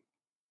couchsurfing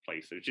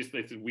place. So it's just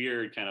this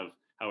weird kind of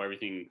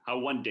how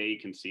one day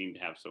can seem to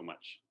have so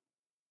much.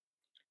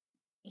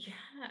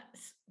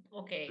 Yes.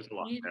 Okay. There's a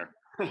lot there.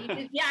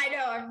 Yeah, I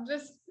know. I'm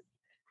just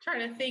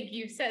trying to think.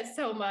 You've said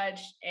so much,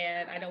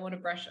 and I don't want to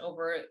brush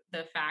over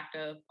the fact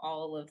of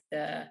all of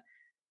the,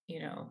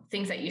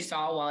 things that you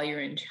saw while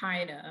you're in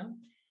China.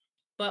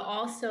 But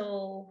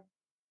also,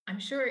 I'm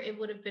sure it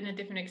would have been a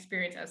different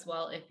experience as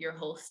well if your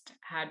host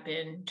had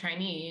been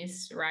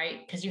Chinese,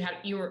 right? Because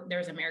there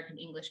was an American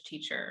English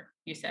teacher,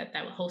 you said,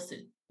 that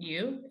hosted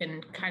you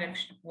and kind of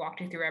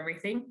walked you through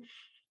everything.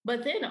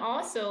 But then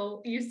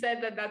also you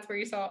said that that's where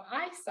you saw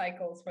ice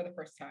cycles for the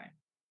first time.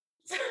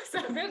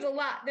 So there's a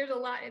lot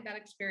in that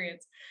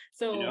experience.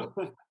 So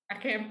I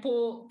can't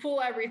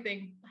pull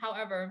everything.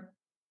 However,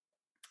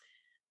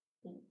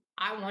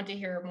 I want to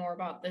hear more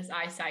about this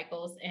ice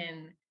cycles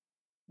and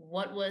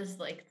what was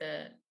like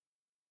the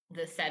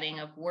setting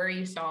of where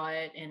you saw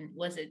it, and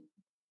was it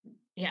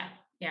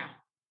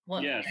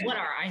what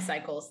are ice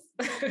cycles?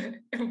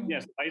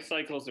 Yes, ice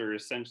cycles are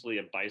essentially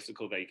a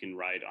bicycle that you can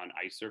ride on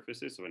ice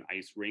surfaces, so an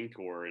ice rink,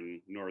 or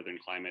in northern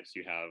climates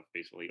you have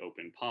basically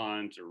open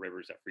ponds or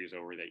rivers that freeze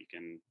over that you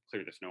can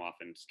clear the snow off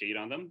and skate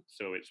on them.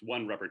 So it's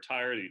one rubber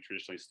tire that you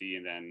traditionally see,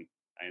 and then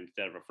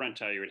instead of a front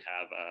tire you would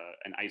have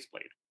an ice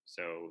blade,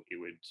 so it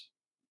would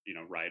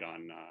ride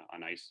on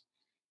ice.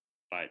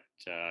 But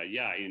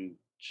in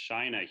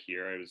China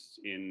here, I was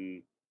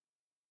in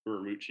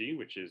Urumqi,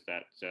 which is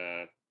that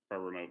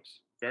far remote,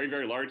 very,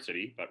 very large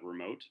city, but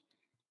remote.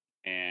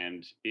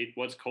 And it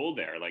was cold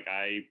there. Like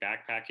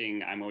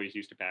I'm always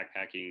used to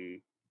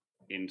backpacking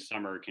in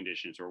summer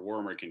conditions or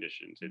warmer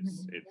conditions.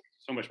 It's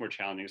so much more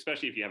challenging,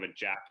 especially if you have a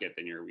jacket,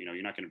 then you're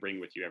not going to bring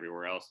with you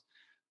everywhere else.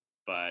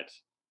 But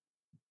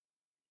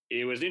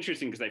it was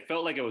interesting because I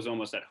felt like I was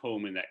almost at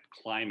home in that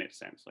climate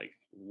sense. Like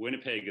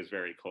Winnipeg is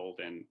very cold,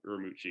 and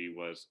Urumqi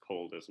was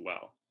cold as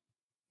well.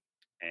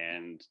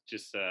 And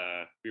just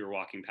we were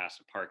walking past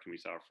a park, and we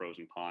saw a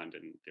frozen pond,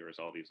 and there was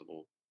all these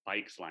little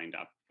bikes lined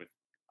up with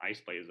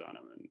ice blades on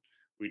them, and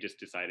we just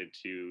decided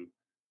to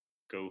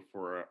go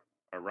for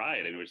a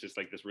ride. And it was just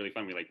like this really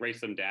fun. We like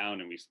raced them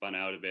down, and we spun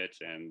out a bit,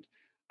 and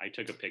I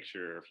took a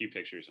few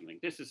pictures. I'm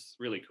like, this is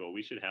really cool.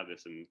 We should have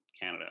this in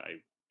Canada. I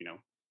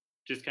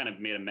just kind of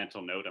made a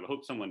mental note. I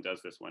hope someone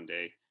does this one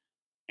day,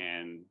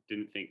 and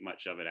didn't think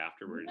much of it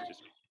afterwards.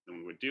 Just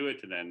someone would do it,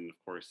 and then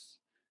of course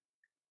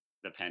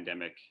the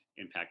pandemic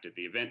impacted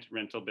the event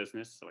rental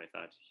business. So I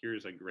thought,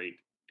 here's a great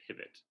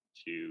pivot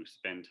to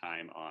spend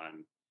time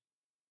on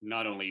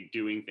not only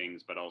doing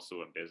things, but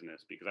also a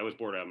business, because I was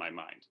bored out of my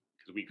mind,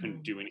 because we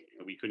couldn't do anything.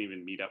 We couldn't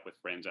even meet up with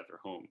friends at their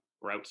home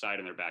or outside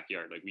in their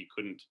backyard. Like we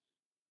couldn't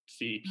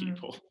see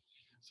people.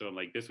 So I'm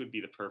like, this would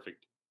be the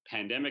perfect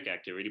pandemic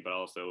activity, but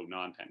also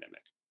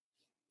non-pandemic.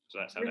 So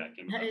that's how that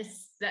came about.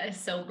 That is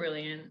so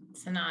brilliant,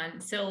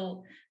 Sinan.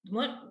 So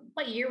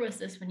what year was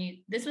this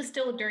this was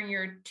still during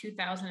your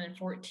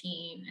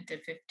 2014 to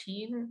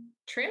 15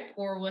 trip,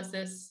 or was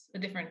this a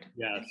different?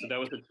 Yeah, so that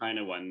was the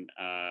China one.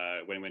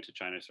 When I went to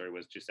China,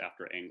 was just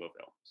after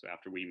Angloville. So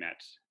after we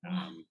met,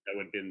 that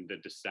would have been the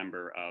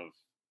December of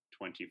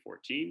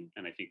 2014.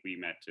 And I think we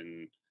met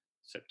in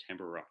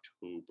September or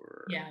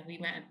October. Yeah, we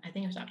met, I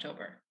think it was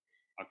October.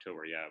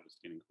 Yeah, it was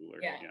getting cooler.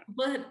 Yeah.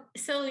 But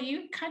so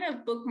you kind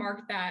of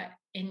bookmarked that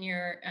in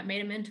your made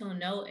a mental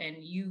note, and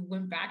you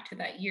went back to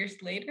that years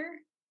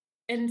later,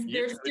 and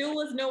there still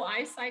was no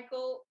ice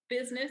cycle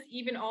business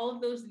even all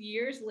of those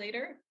years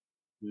later.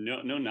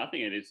 No,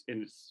 nothing. And it's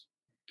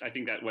I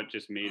think that what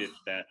just made it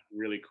that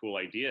really cool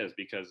idea is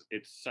because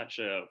it's such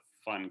a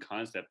fun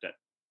concept that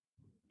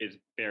it's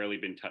barely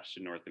been touched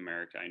in North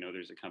America. I know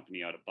there's a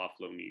company out of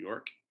Buffalo, New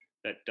York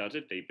that does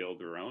it. They build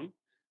their own.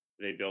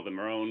 they build them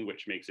their own,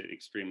 which makes it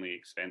extremely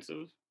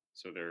expensive.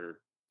 So their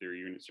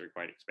units are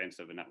quite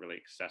expensive and not really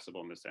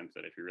accessible in the sense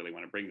that if you really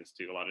want to bring this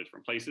to a lot of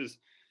different places,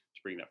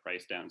 to bring that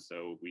price down.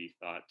 So we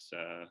thought,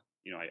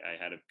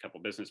 I had a couple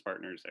business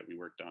partners that we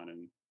worked on,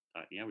 and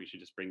thought, yeah, we should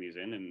just bring these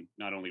in and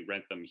not only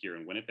rent them here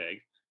in Winnipeg,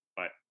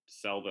 but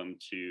sell them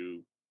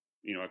to,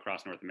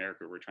 across North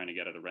America. We're trying to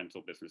get other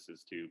rental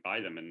businesses to buy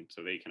them, and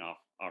so they can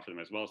offer them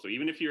as well. So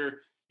even if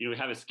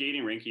have a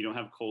skating rink, you don't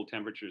have cold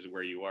temperatures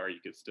where you are, you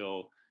could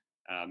still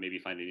maybe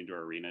find an indoor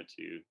arena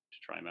to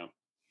try them out.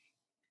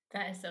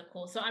 That is so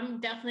cool. So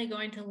I'm definitely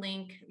going to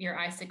link your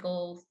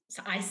icicles.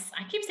 I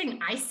keep saying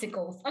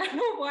icicles. I don't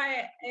know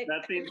why.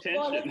 That's the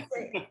intention.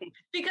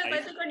 Because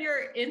I think on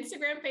your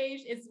Instagram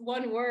page, it's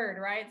one word,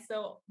 right?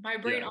 So my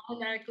brain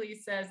automatically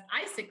says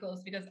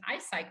icicles because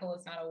icycle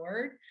is not a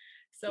word.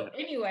 So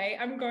anyway,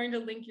 I'm going to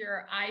link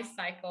your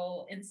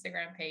iCycle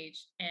Instagram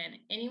page. And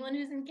anyone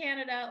who's in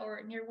Canada or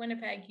near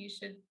Winnipeg, you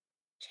should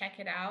check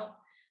it out.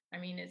 I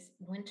mean, it's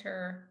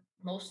winter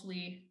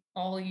mostly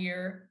all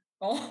year.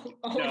 All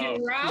year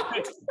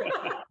round. We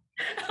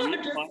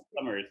have hot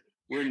summers.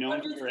 We're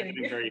known for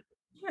having very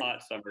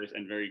hot summers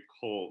and very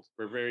cold.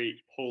 We're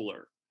very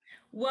polar.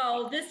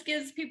 Well, this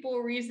gives people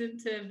a reason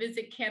to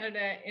visit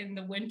Canada in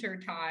the winter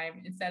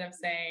time instead of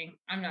saying,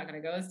 I'm not going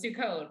to go, it's too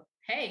cold.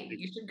 Hey,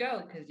 you should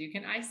go because you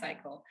can ice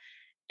cycle.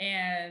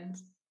 And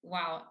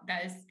wow,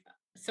 that is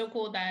so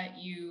cool that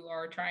you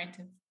are trying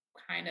to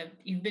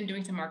you've been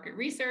doing some market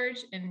research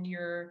and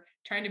you're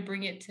trying to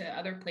bring it to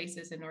other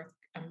places in North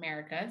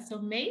America. So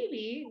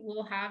maybe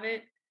we'll have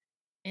it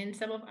in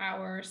some of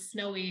our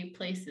snowy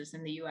places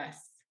in the US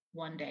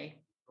one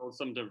day. Well,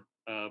 some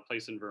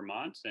place in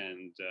Vermont,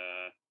 and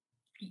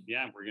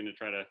we're going to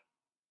try to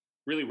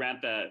really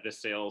ramp the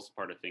sales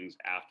part of things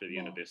after the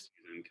end of this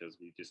season, because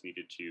we just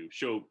needed to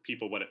show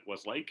people what it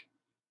was like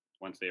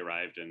once they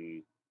arrived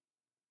and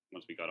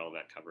once we got all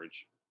that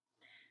coverage.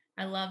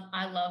 I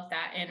love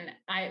that. And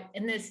I,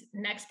 in this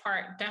next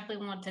part,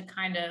 definitely want to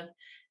kind of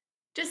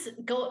just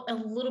go a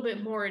little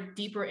bit more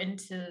deeper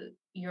into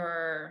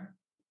your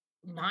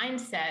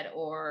mindset,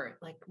 or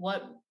like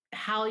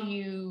how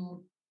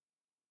you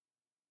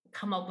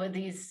come up with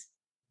these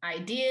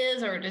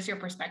ideas, or just your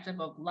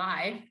perspective of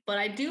life. But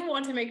I do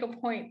want to make a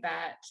point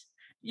that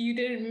you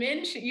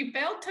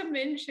failed to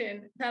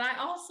mention that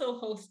I also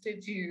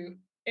hosted you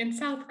in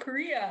South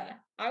Korea.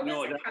 I was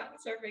a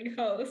Couchsurfing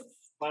host.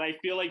 But I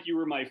feel like you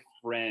were my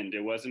friend.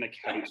 It wasn't a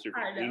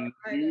Couchsurfing.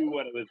 You knew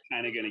what it was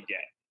kind of going to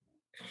get.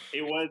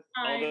 It was,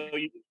 although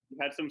you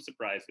had some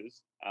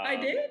surprises. I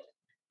did?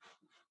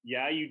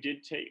 Yeah, you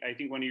did take, I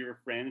think one of your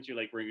friends, you're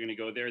like, we're going to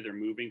go there. They're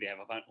moving. They have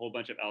a whole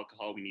bunch of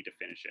alcohol. We need to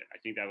finish it. I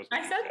think that was.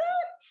 I said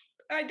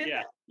that? I did.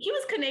 Yeah. He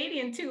was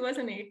Canadian too,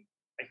 wasn't he?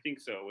 I think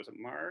so. Was it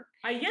Mark?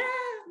 Yeah,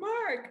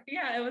 Mark.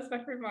 Yeah, it was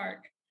my friend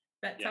Mark.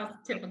 That sounds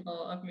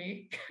typical of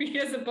me. He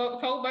has a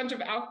whole bunch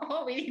of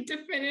alcohol. We need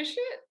to finish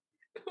it.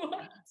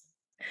 What?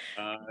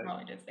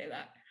 I did say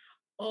that.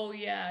 Oh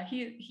yeah,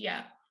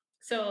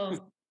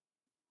 So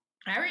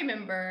I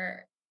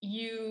remember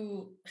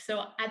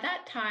so at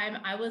that time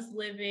I was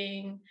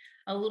living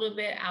a little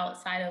bit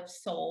outside of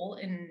Seoul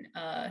in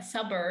a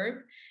suburb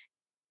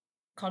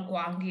called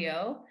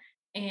Gwangyo,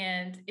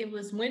 and it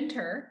was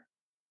winter.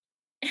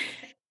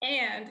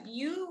 And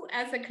you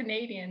as a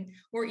Canadian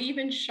were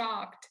even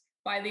shocked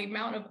by the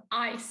amount of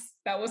ice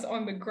that was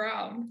on the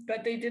ground,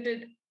 that they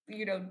didn't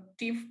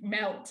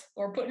melt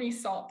or put any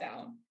salt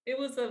down. It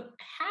was a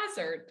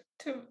hazard,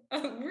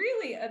 a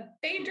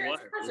dangerous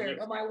hazard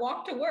on my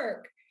walk to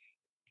work.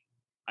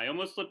 I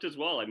almost slipped as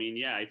well. I mean,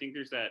 yeah, I think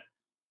there's that,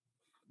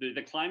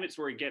 the climates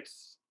where it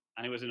gets,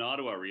 I was in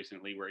Ottawa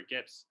recently, where it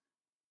gets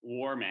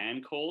warm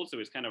and cold. So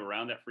it's kind of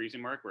around that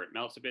freezing mark where it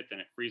melts a bit, then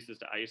it freezes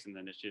to ice. And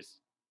then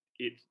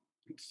it's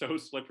so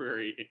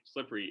slippery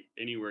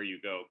anywhere you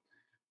go.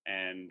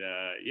 And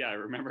I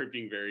remember it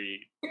being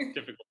very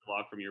difficult to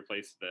walk from your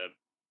place to the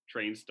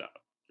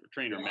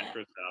train or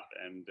metro stop.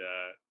 And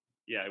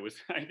it was,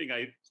 I think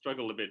I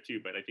struggled a bit too,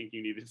 but I think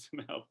you needed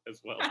some help as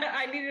well.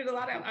 I needed a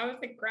lot of help. I was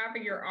like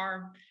grabbing your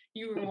arm.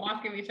 You were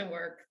walking me to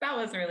work. That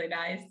was really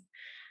nice.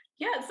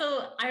 Yeah.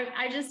 So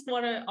I just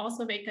want to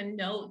also make a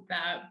note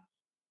that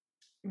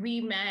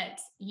we met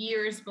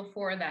years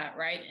before that,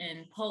 right,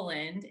 in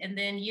Poland. And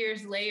then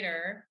years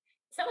later,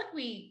 it's not like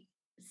we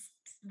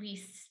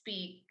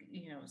speak,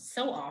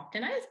 so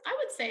often. I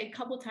would say a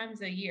couple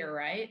times a year,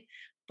 right?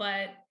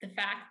 But the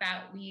fact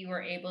that we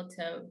were able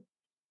to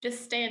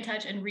just stay in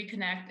touch and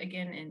reconnect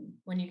again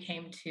when you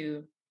came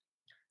to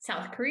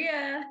South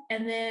Korea.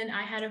 And then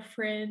I had a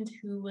friend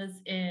who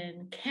was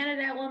in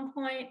Canada at one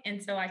point,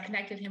 and so I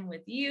connected him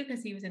with you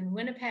because he was in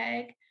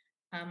Winnipeg,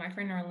 my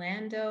friend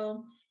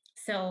Orlando.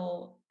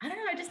 So I don't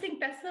know, I just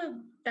think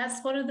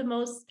that's one of the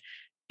most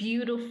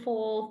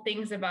beautiful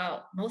things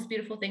about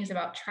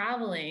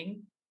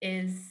traveling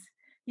is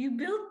you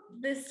build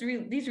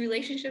these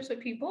relationships with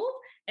people,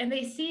 and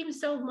they seem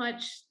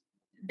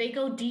they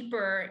go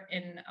deeper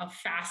in a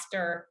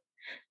shorter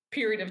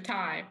period of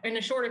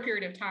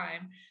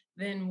time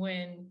than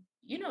when,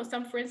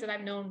 some friends that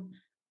I've known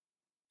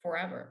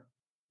forever.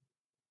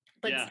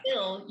 But Yeah.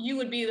 still, you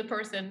would be the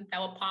person that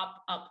would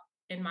pop up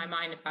in my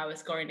mind if I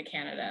was going to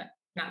Canada,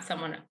 not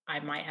someone I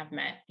might have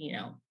met,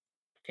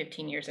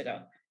 15 years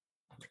ago.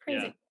 It's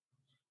crazy. Yeah.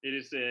 It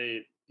is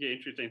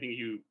interesting. I think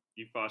you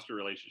foster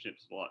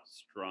relationships a lot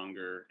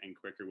stronger and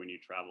quicker when you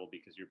travel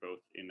because you're both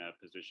in a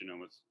position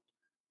almost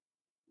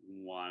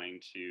wanting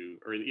to,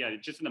 or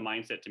just in the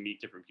mindset to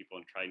meet different people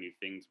and try new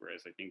things.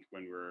 Whereas I think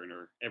when we're in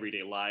our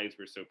everyday lives,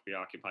 we're so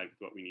preoccupied with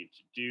what we need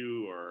to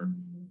do or,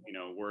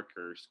 work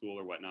or school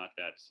or whatnot,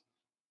 that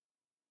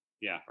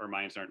our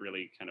minds aren't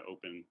really kind of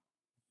open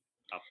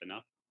up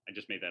enough. I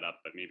just made that up,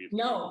 but maybe it's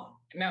no.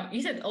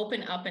 You said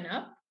open up and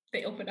up.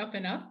 They open up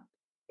and up.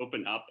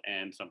 Open up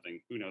and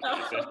something. Who knows what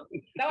I said?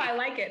 No, I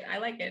like it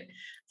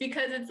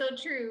because it's so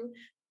true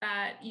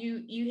that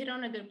you hit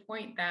on a good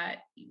point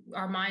that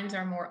our minds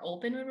are more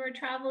open when we're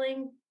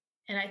traveling.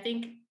 And I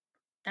think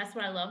that's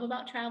what I love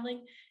about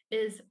traveling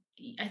is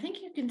I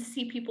think you can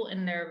see people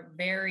in their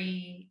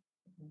very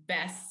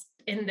best,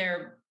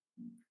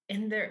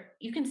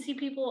 you can see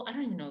people, I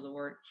don't even know the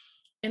word,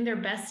 in their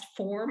best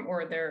form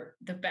or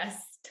the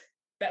best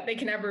that they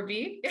can ever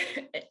be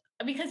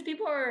because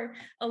people are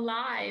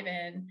alive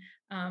and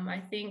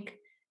I think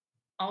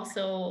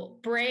also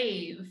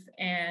brave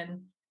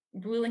and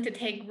willing to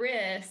take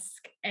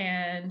risk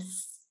and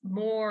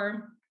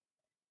more,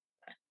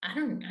 I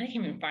can't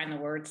even find the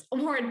words,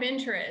 more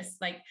adventurous.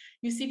 Like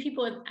you see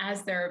people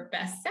as their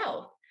best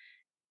self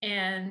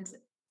and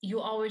you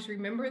always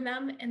remember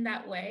them in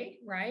that way,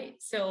 right?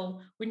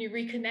 So when you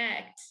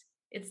reconnect,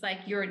 it's like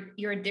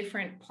you're a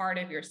different part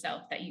of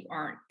yourself that you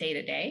aren't day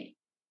to day.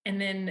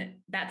 And then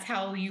that's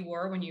how you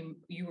were when you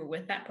were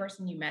with that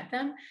person, you met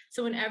them.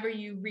 So whenever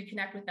you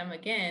reconnect with them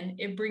again,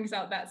 it brings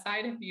out that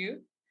side of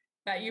you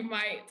that you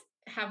might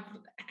have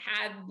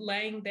had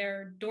laying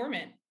there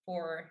dormant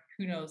for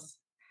who knows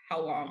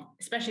how long,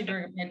 especially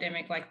during a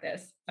pandemic like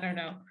this. I don't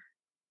know.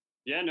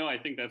 Yeah, no, I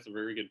think that's a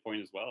very good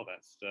point as well.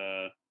 That's,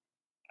 I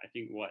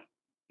think I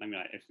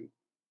think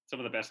some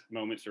of the best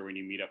moments are when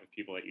you meet up with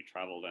people that you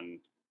traveled, and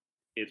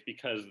it's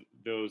because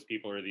those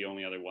people are the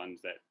only other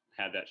ones that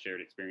had that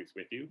shared experience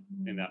with you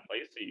in that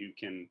place that you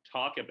can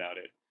talk about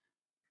it.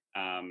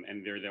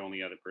 And they're the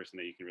only other person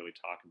that you can really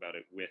talk about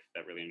it with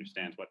that really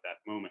understands what that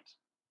moment,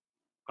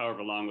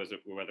 however long was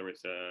it, whether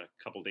it's a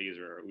couple days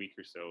or a week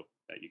or so,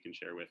 that you can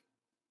share with.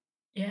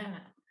 Yeah,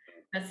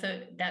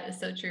 that is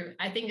so true.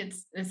 I think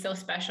it's so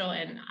special,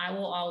 and I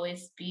will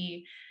always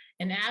be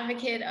an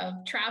advocate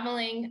of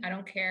traveling. I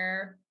don't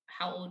care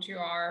how old you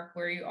are,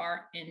 where you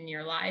are in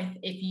your life.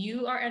 If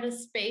you are at a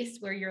space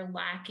where you're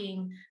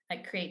lacking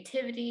like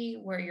creativity,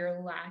 where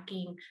you're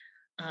lacking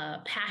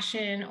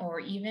passion, or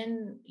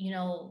even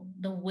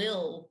the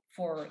will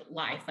for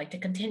life, like to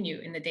continue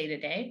in the day to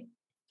day.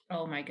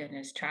 Oh my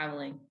goodness,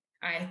 traveling!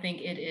 I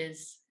think it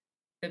is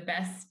the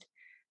best.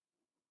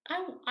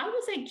 I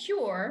would say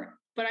cure,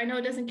 but I know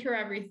it doesn't cure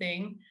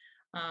everything.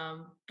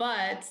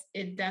 But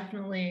it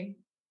definitely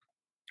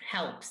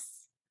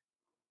helps.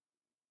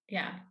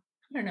 Yeah,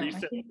 I don't know.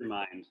 Reset your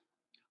mind.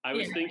 I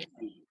was thinking,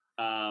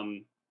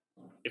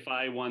 if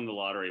I won the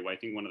lottery, I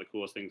think one of the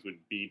coolest things would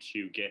be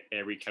to get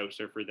every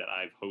Couchsurfer that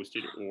I've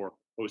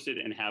hosted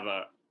and have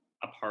a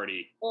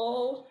party.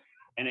 Oh.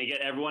 And I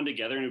get everyone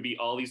together, and it would be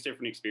all these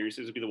different experiences.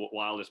 It would be the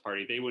wildest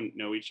party. They wouldn't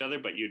know each other,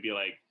 but you'd be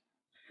like,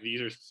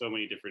 these are so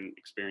many different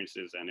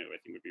experiences, and I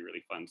think would be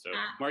really fun. So,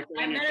 Mark,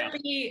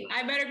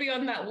 I better be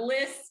on that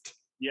list.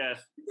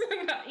 Yes.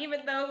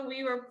 Even though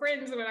we were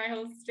friends when I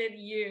hosted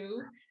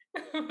you,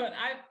 but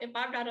if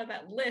I'm not on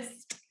that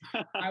list,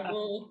 I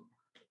will.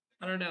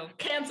 I don't know.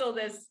 Cancel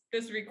this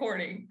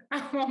recording.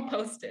 I won't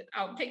post it.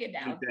 I'll take it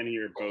down. Then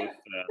you're both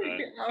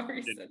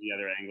the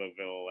other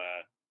Angloville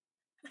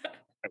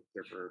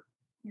surfer.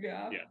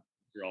 Yeah.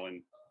 You're all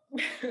in.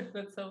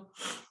 That's so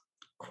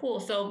cool.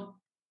 So,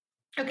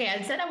 okay,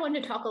 I said I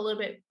wanted to talk a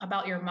little bit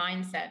about your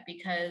mindset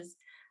because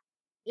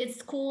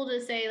it's cool to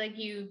say like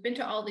you've been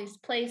to all these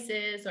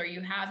places or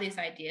you have these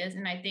ideas.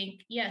 And I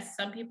think, yes,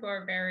 some people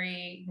are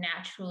very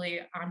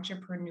naturally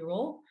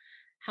entrepreneurial.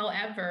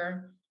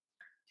 However,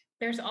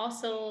 there's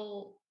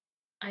also,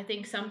 I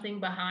think, something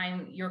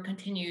behind your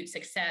continued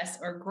success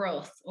or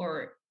growth,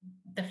 or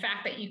the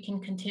fact that you can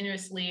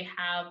continuously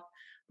have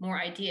more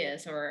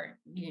ideas, or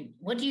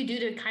what do you do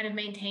to kind of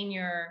maintain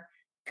your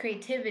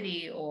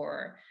creativity,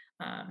 or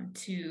what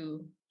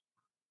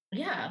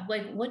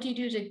do you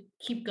do to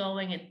keep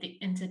going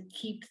and to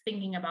keep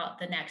thinking about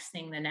the next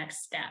thing, the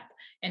next step,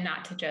 and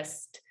not to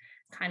just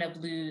kind of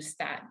lose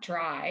that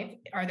drive?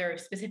 Are there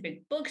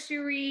specific books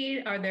you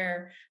read? Are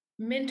there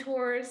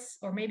mentors,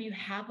 or maybe you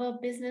have a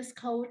business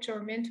coach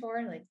or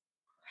mentor? Like,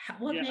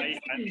 what makes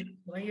you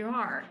where you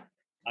are?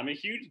 I'm a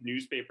huge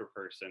newspaper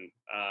person,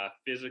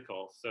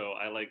 physical. So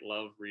I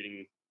love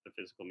reading the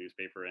physical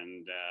newspaper,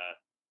 and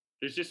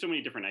there's just so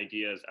many different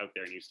ideas out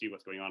there, and you see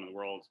what's going on in the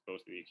world,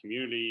 both in your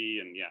community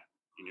and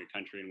in your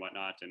country and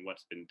whatnot, and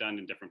what's been done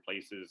in different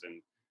places.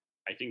 And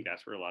I think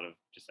that's where a lot of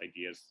just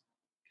ideas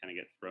kind of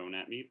get thrown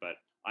at me. But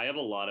I have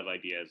a lot of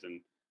ideas, and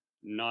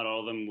not all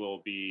of them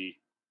will be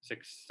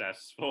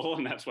successful,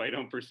 and that's why I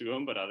don't pursue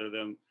them. But other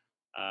than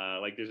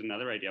Like there's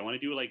another idea. I want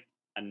to do like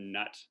a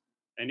nut.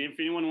 And if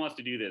anyone wants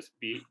to do this,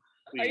 please.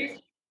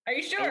 Are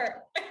you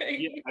sure?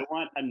 I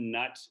want a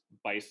nut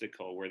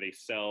bicycle where they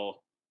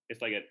sell,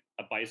 it's like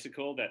a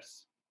bicycle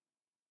that's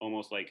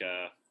almost like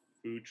a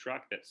food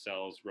truck that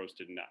sells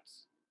roasted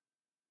nuts.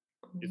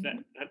 Does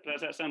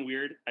that sound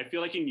weird? I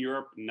feel like in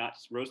Europe,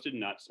 roasted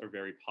nuts are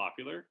very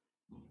popular.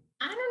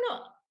 I don't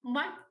know.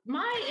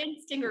 My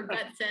instinct or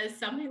gut says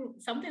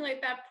something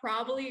like that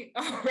probably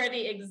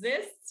already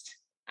exists.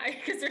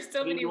 Because there's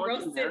so many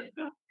roasted.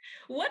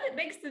 What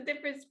makes the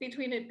difference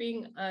between it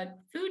being a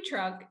food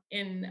truck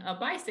and a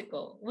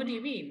bicycle? What do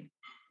you mean?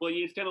 Well,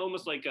 it's kind of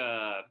almost like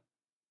an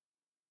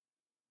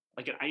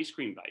ice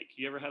cream bike.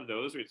 You ever have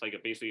those where it's like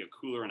basically a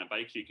cooler and a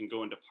bike, so you can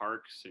go into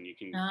parks and you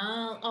can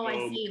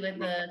I see, with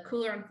the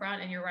cooler in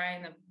front and you're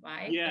riding the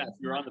bike. Yeah,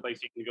 you're on the bike,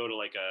 so you can go to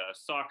like a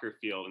soccer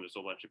field and there's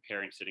a bunch of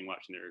parents sitting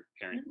watching their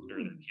parents or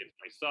their kids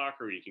play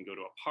soccer. Or you can go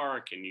to a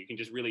park and you can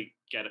just really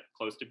get it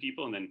close to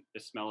people, and then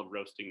the smell of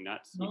roasting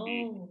nuts would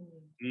be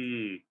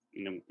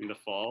in the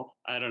fall.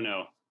 I don't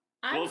know.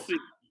 We'll see.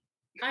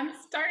 I'm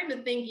starting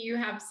to think you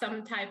have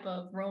some type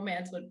of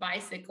romance with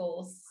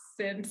bicycles,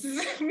 since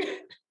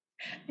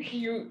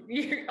you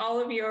all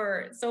of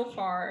your so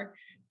far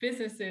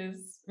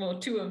businesses, well,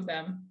 two of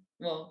them,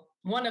 well,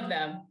 one of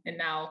them, and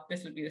now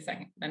this would be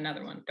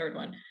third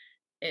one,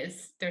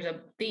 is there's a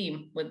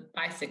theme with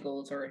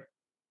bicycles. Or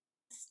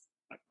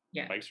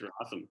bikes are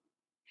awesome.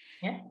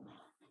 Yeah,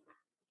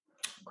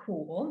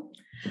 cool.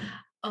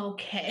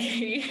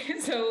 Okay,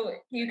 so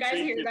you guys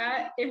hear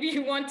that? If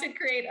you want to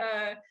create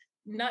a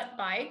nut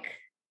bike,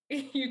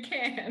 you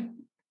can.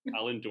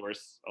 I'll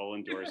endorse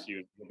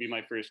you. You'll be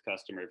my first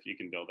customer if you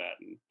can build that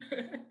and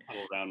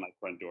pull around my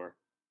front door.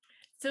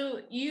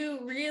 So you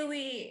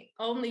really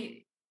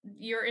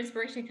your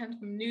inspiration comes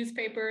from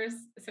newspapers,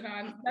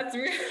 Sinan. That's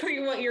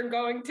really what you're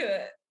going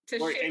to share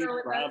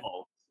with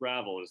travel.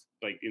 Travel is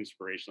like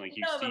inspiration. Like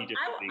you see different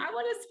things. I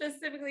want to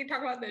specifically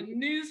talk about the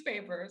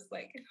newspapers.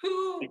 Like,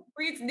 who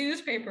reads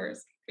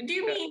newspapers? Do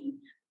you mean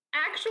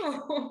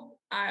actual?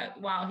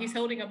 Wow, he's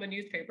holding up a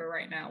newspaper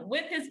right now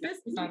with his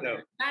business on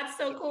there. That's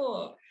so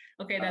cool.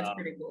 Okay, that's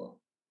pretty cool.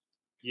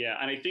 Yeah,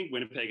 and I think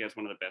Winnipeg has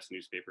one of the best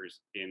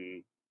newspapers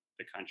in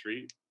the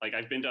country. Like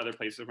I've been to other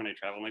places when I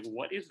travel, I'm like,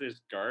 what is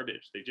this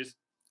garbage?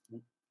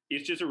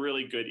 It's just a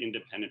really good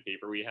independent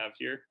paper we have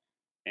here.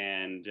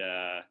 And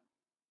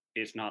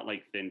it's not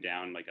like thinned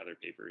down like other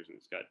papers. And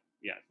it's got,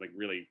 like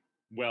really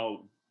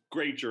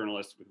great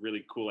journalists with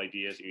really cool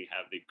ideas. And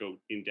they go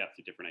in depth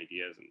to different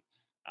ideas.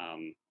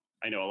 And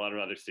I know a lot of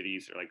other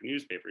cities are like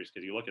newspapers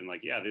because you look and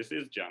like, this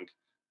is junk.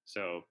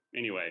 So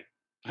anyway,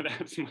 but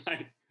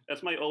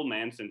that's my old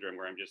man syndrome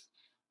where I'm just.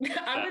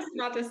 I was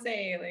about to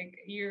say, like,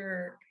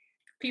 your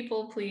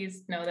people,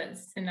 please know that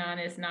Sinan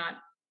is not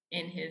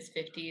in his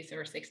 50s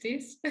or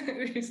 60s.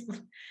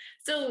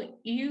 So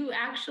you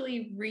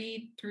actually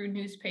read through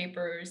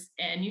newspapers,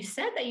 and you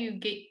said that you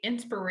get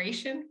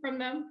inspiration from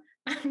them.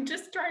 I'm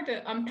just trying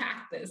to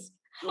unpack this.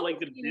 So like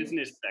the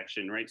business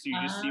section, right? So you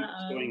just see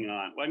what's going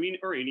on. Well, I mean,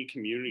 or any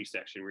community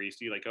section where you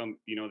see like,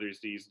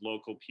 there's these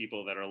local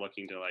people that are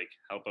looking to like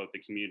help out the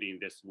community in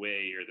this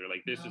way, or they're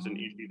like, this is an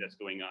issue that's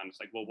going on. It's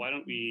like, well,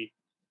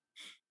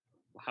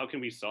 how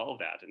can we solve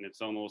that? And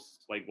it's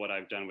almost like what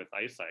I've done with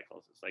ice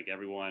cycles. It's like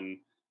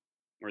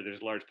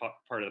there's a large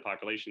part of the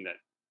population that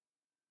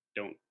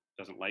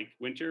doesn't like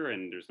winter,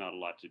 and there's not a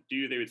lot to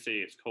do. They would say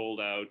it's cold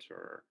out,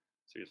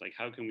 so it's like,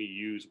 how can we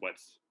use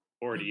what's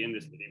already in the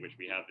city, which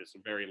we have this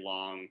very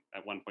long,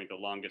 at one point, the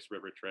longest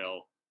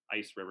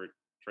ice river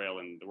trail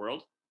in the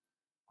world.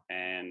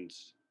 And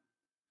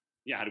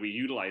how do we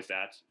utilize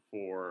that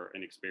for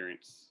an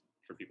experience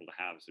for people to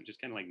have? So just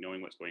kind of like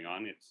knowing what's going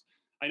on.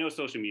 I know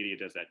social media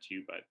does that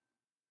too, but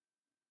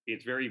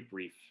it's very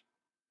brief.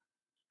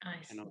 I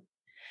see.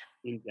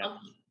 In depth.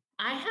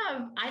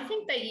 I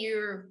think that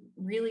you're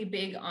really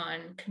big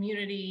on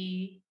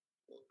community,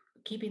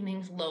 keeping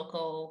things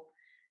local.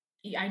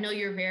 I know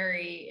you're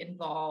very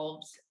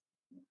involved.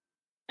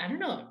 I don't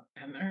know,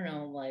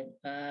 like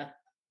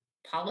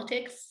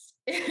politics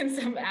in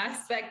some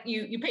aspect.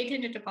 You pay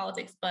attention to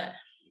politics, but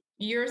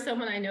you're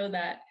someone I know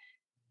that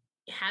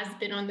has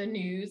been on the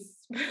news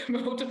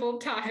multiple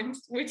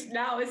times, which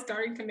now is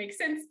starting to make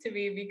sense to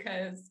me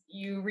because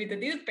you read the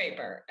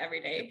newspaper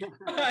every day.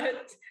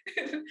 But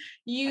I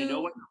know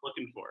what you're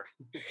looking for.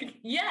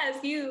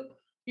 Yes, you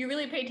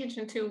really pay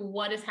attention to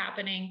what is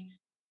happening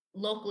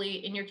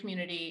locally in your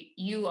community.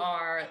 You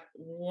are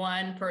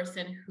one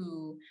person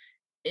who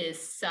is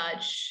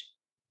such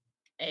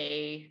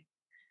a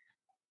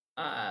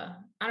I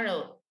don't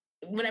know.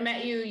 When I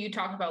met you, you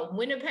talked about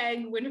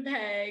Winnipeg.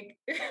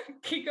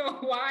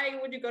 Kiko, why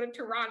would you go to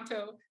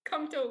Toronto?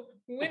 Come to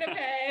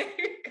Winnipeg.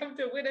 Come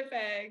to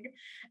Winnipeg.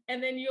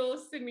 And then you'll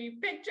send me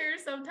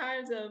pictures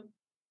sometimes of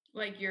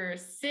like your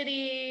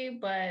city,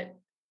 but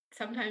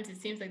sometimes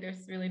it seems like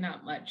there's really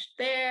not much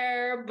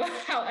there. But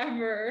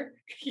however,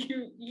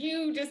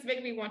 you just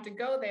make me want to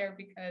go there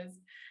because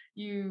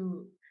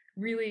you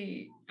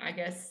really, I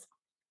guess,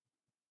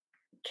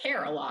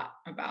 care a lot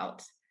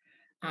about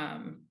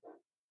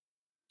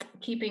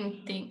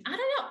keeping things, I don't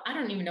know. I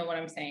don't even know what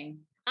I'm saying.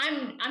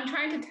 I'm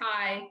trying to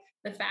tie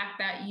the fact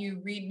that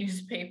you read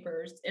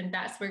newspapers and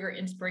that's where your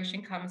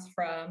inspiration comes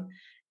from.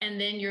 And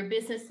then your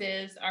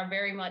businesses are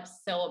very much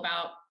so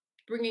about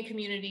bringing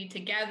community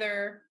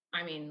together.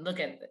 I mean, look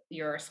at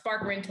your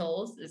Spark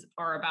Rentals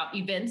are about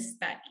events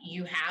that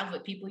you have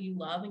with people you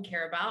love and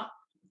care about.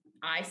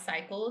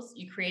 iCycles,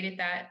 you created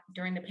that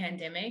during the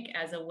pandemic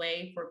as a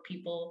way for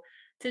people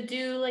to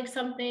do like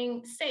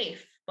something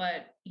safe,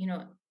 but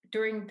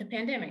during the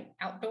pandemic,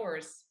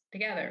 outdoors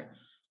together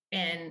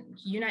and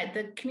unite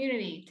the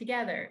community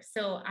together.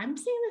 So I'm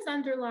seeing this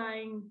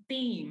underlying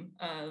theme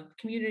of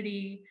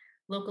community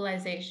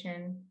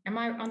localization. Am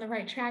I on the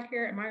right track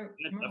here? Yeah, am I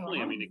definitely.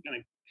 I wrong? mean, it kind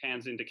of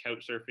pans into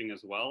Couchsurfing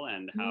as well,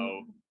 and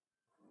how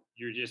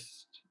you're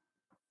just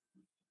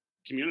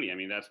community. I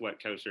mean, that's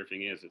what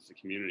Couchsurfing is. It's a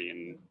community,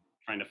 and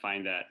trying to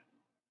find that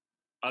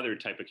other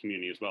type of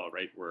community as well,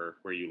 right?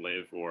 Where you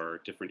live,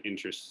 or different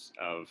interests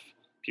of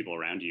people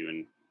around you,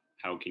 and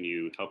how can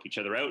you help each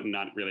other out and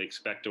not really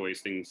expect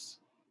always things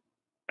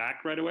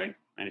back right away.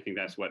 And I think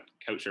that's what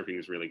Couchsurfing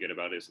is really good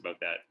about, is about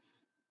that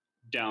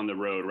down the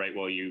road, right?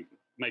 Well, you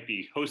might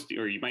be hosting,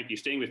 or you might be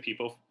staying with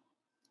people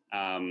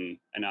and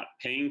not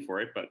paying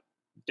for it, but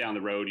down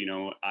the road,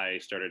 I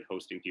started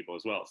hosting people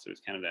as well. So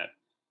it's kind of that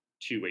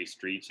two-way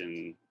street,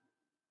 and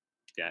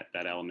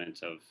that element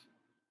of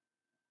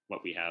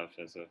what we have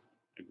as a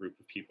group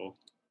of people.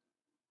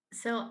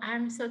 So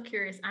I'm so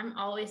curious. I'm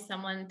always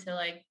someone to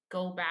like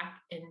go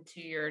back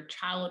into your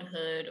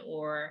childhood,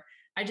 or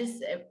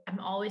I'm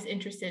always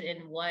interested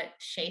in what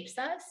shapes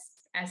us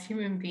as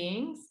human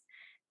beings,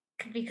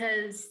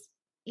 because,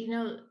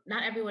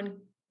 not everyone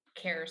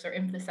cares or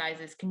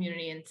emphasizes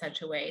community in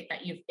such a way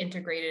that you've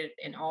integrated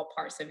in all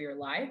parts of your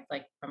life,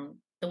 like from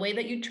the way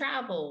that you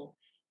travel,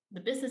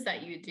 the business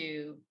that you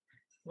do,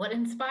 what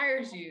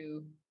inspires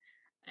you.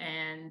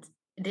 And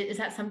is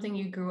that something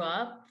you grew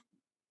up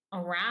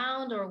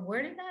around, or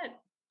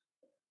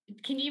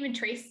can you even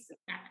trace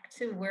back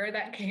to where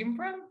that came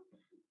from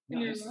in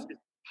No, your it's life?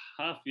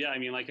 tough. Yeah, I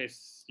mean, like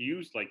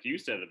like you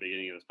said at the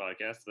beginning of this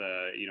podcast,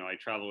 I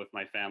travel with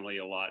my family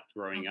a lot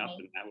growing up, Okay.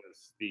 and that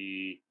was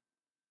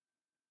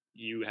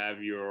you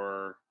have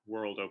your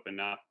world open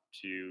up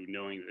to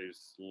knowing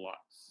there's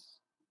lots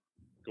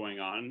going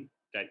on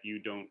that you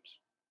don't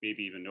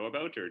maybe even know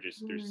about, or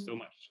just there's so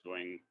much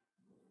going.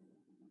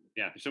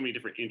 Yeah, there's so many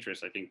different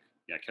interests. I think,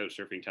 yeah,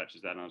 Couchsurfing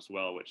touches that on as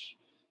well, which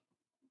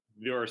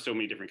there are so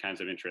many different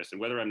kinds of interests,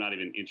 and whether I'm not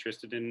even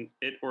interested in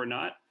it or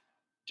not,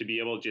 to be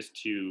able just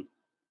to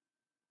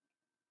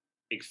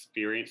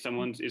experience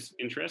someone's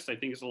interest, I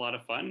think is a lot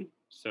of fun.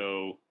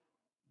 So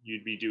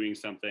you'd be doing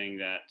something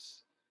that,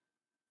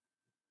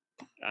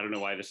 I don't know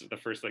why this is the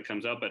first that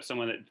comes up, but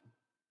someone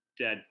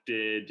that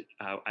did,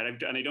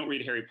 and I don't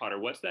read Harry Potter.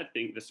 What's that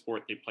thing, the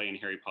sport they play in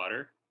Harry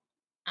Potter?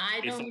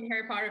 I don't read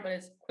Harry Potter, but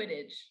it's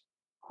Quidditch.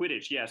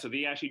 Quidditch, yeah. So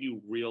they actually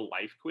do real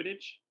life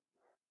Quidditch,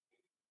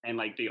 and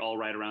like they all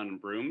ride around in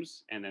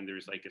brooms, and then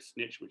there's like a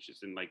snitch, which is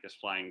in like this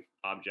flying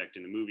object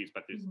in the movies,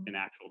 but there's an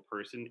actual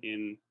person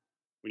in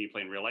when you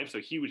play in real life. So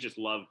he would just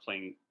love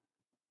playing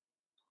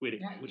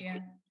Quidditch.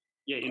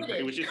 Yeah,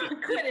 it was just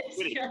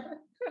Quidditch. Yeah.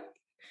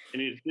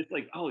 And it's just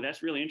like, oh,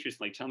 that's really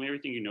interesting. Like, tell me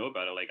everything you know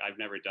about it. Like, I've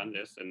never done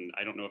this, and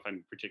I don't know if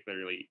I'm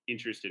particularly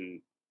interested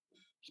in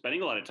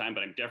spending a lot of time,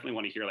 but I definitely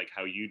want to hear like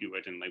how you do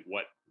it, and like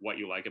what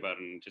you like about it,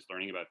 and just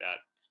learning about that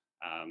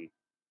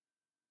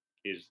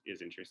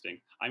is interesting.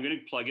 I'm going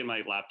to plug in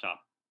my laptop.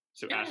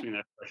 So ask me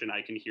that question.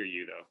 I can hear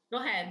you though.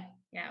 Go ahead.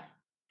 Yeah.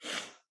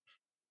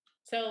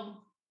 So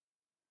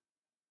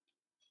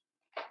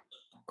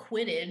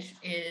Quidditch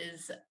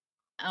is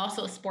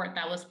also a sport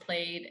that was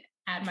played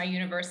at my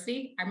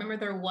university. I remember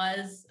there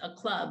was a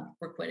club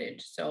for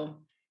Quidditch, so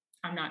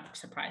I'm not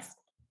surprised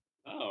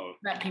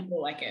that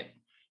people like it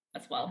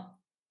as well.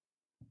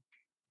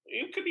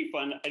 It could be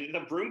fun.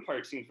 The broom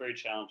part seems very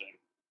challenging.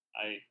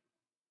 I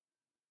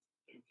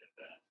didn't get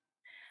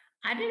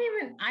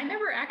that. I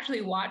never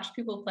actually watched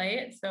people play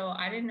it, so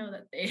I didn't know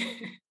that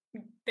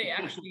they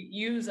actually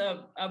use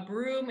a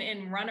broom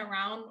and run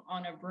around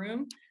on a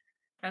broom.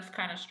 That's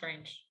kind of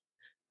strange,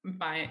 if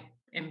I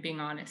am being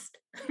honest,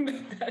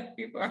 that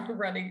people are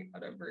running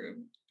on a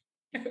broom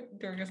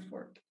during a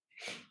sport.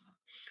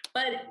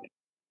 But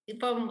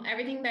from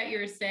everything that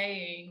you're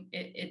saying,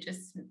 it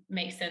just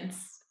makes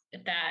sense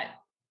that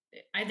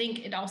I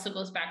think it also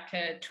goes back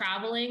to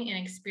traveling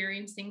and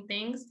experiencing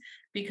things,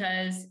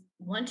 because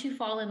once you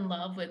fall in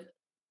love with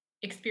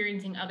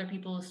experiencing other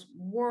people's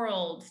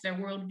worlds, their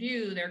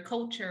worldview, their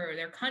culture,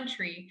 their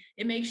country,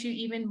 it makes you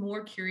even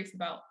more curious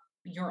about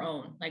your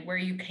own, like where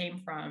you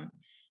came from.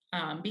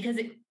 Because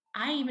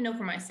I even know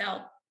for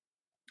myself,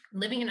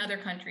 living in other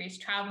countries,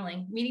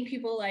 traveling, meeting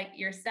people like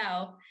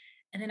yourself,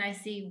 and then I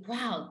see,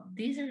 wow,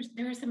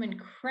 there are some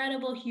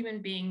incredible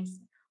human beings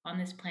on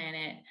this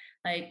planet.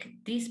 Like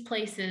these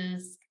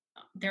places,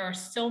 there are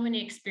so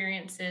many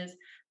experiences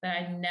that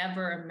I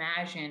never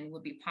imagined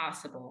would be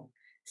possible.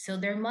 So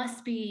there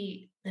must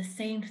be the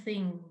same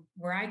thing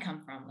where I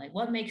come from. Like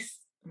what makes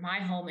my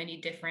home any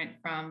different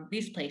from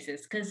these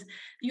places? Because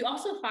you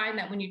also find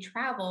that when you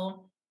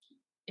travel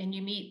and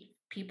you meet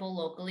people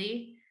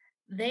locally,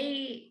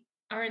 they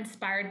are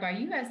inspired by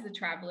you as the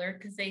traveler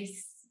because they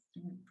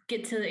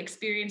get to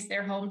experience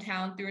their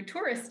hometown through a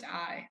tourist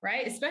eye,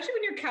 right? Especially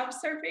when you're couch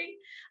surfing.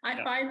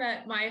 I find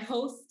that my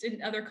hosts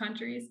in other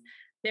countries,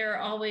 they're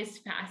always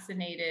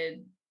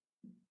fascinated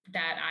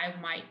that I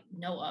might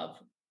know of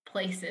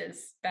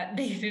places that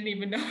they didn't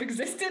even know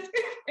existed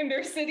in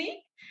their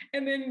city.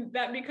 And then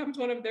that becomes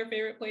one of their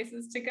favorite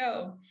places to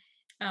go.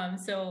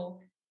 So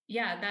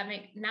yeah,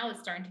 now it's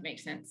starting to make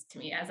sense to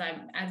me as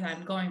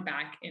I'm going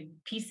back and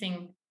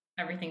piecing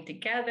everything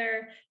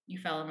together. You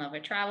fell in love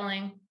with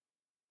traveling,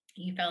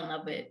 you fell in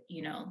love with,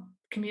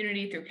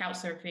 community through couch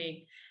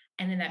surfing,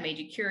 and then that made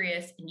you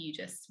curious and you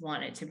just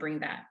wanted to bring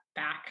that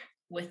back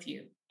with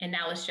you. And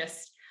now it's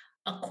just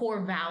a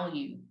core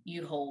value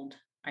you hold,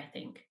 I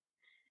think.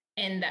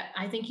 And that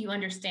I think you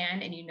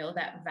understand and you know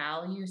that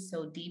value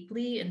so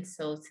deeply and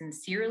so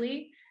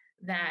sincerely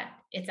that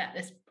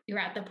you're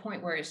at the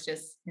point where it's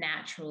just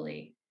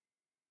naturally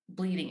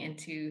bleeding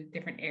into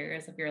different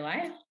areas of your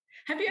life.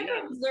 Have you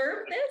ever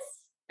observed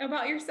this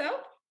about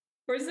yourself?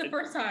 Or is this the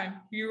first time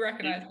you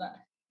recognize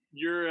that?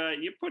 You're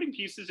putting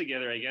pieces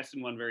together, I guess,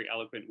 in one very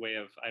eloquent way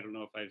of, I don't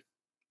know if I've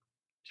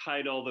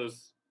tied all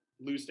those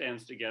loose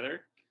ends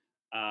together.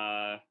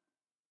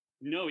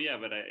 No, yeah,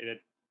 but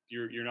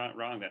you're not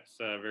wrong. That's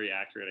very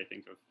accurate, I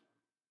think, of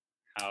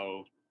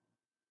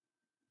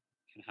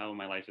how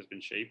my life has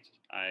been shaped.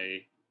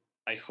 I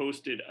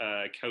hosted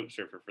a couch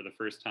surfer for the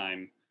first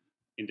time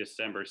in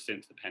December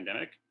since the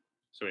pandemic.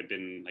 So it'd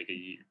been like a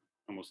year,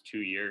 almost 2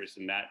 years.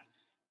 And that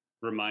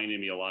reminded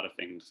me a lot of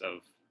things of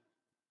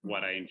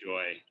what I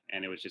enjoy.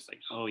 And it was just like,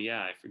 oh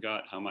yeah, I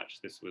forgot how much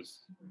this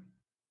was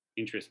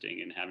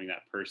interesting, and having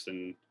that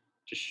person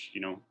just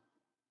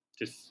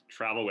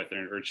travel with,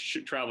 or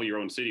travel your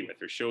own city with,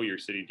 or show your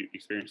city,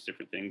 experience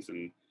different things,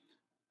 and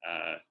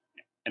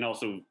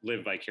also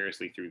live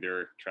vicariously through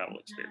their travel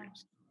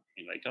experience.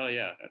 And like, oh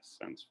yeah, that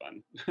sounds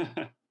fun.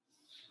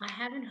 I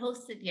haven't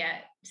hosted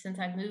yet since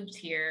I moved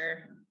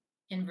here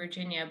in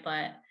Virginia,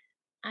 but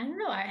I don't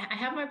know. I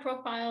have my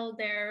profile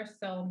there,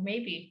 so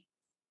maybe.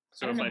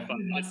 So if I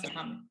find wants to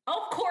come.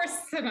 Of course,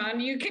 Sinan,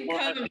 you can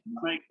come.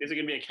 Is it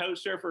going to be a couch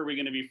surfer, or are we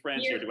going to be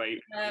friends here? Do I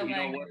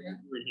know what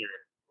we're here?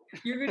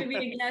 You're going to be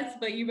a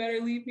guest, but you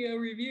better leave me a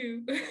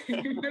review.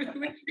 You better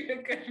leave me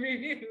a good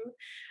review.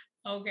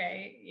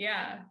 Okay,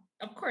 yeah.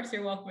 Of course,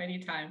 you're welcome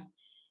anytime.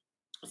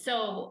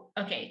 So,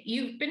 okay,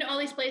 you've been to all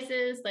these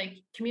places, like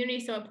community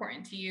is so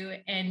important to you,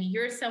 and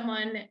you're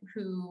someone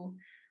who,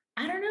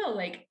 I don't know,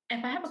 like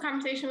if I have a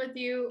conversation with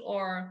you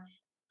or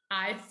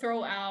I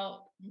throw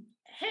out,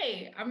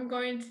 hey, I'm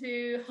going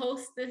to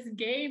host this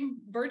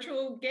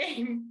virtual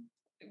game.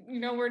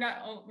 We're not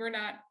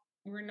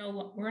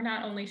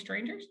only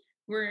strangers.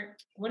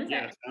 What is that?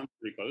 Yeah, it sounds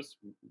pretty close.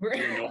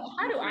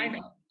 How do I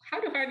know?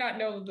 How do I not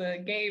know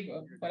the game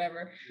of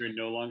whatever? You're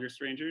no longer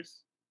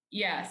strangers?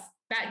 Yes,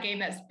 that game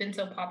that's been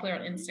so popular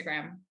on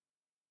Instagram.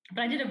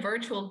 But I did a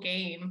virtual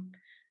game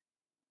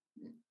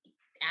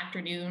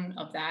afternoon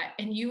of that,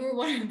 and you were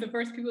one of the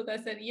first people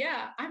that said,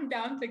 yeah, I'm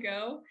down to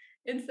go.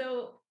 And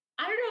so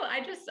I don't know,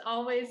 I just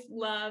always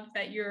love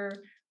that you're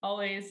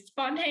always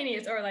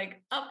spontaneous or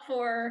like up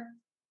for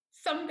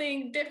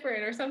something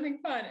different or something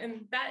fun,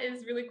 and that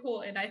is really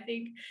cool. And I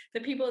think the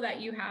people that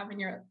you have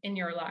in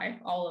your life,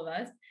 all of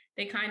us,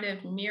 they kind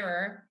of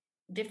mirror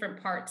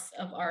different parts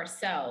of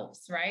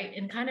ourselves, right?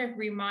 And kind of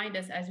remind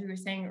us, as we were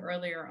saying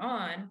earlier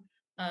on,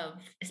 of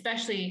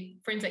especially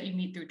friends that you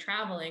meet through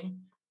traveling,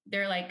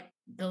 they're like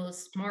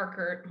those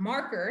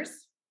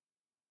markers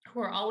who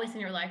are always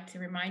in your life to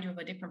remind you of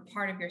a different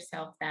part of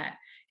yourself that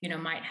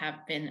might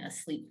have been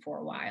asleep for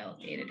a while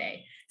day to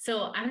day.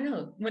 So I don't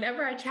know,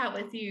 whenever I chat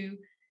with you,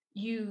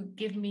 you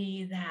give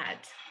me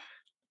that,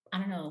 I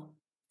don't know,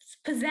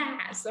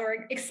 pizzazz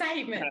or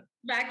excitement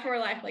back for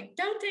life. Like,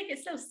 don't take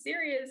it so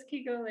serious,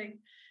 Kiko. Like,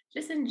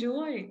 just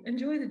enjoy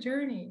the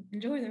journey,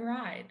 enjoy the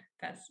ride.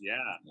 That's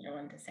what I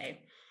wanted to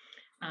say.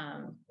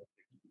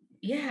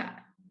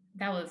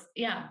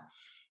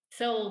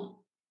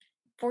 So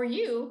for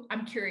you,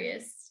 I'm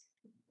curious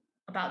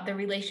about the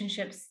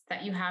relationships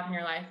that you have in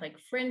your life, like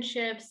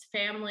friendships,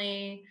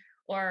 family,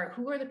 or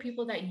who are the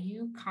people that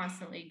you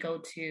constantly go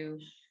to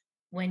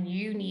when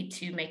you need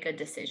to make a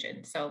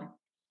decision. So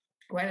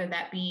whether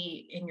that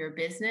be in your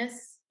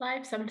business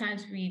life,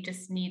 sometimes we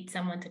just need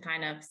someone to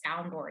kind of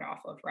soundboard off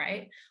of,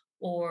 right?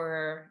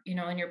 Or,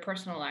 in your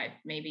personal life,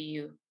 maybe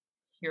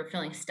you're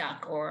feeling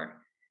stuck,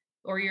 or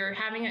you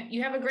had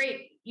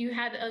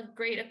a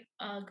great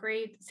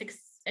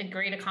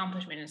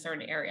accomplishment in a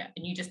certain area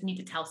and you just need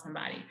to tell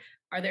somebody.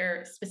 Are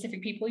there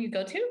specific people you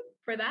go to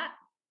for that?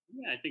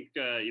 Yeah, I think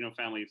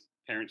families,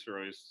 parents are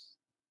always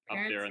up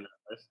there on the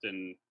list,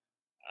 and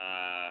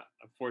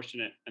I'm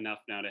fortunate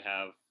enough now to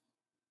have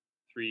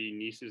 3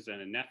 nieces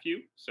and a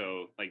nephew,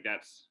 so like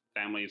that's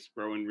family's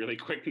growing really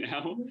quick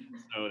now.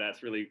 So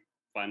that's really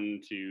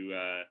fun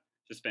to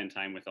spend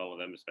time with all of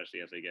them, especially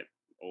as they get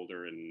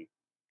older and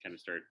kind of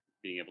start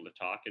being able to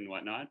talk and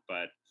whatnot.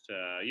 But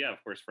yeah,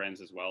 of course,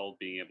 friends as well,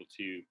 being able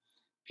to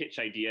pitch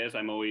ideas.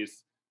 I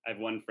have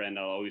one friend,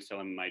 I'll always tell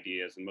him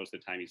ideas, and most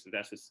of the time he says,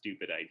 that's a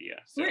stupid idea.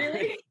 So,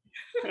 Really?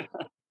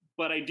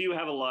 but I do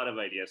have a lot of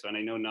ideas, and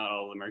I know not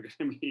all of them are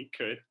going to be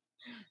good,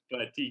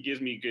 but he gives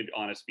me good,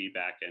 honest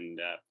feedback. And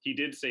he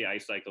did say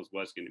iCycles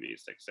was going to be a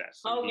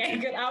success. So Okay,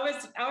 good. I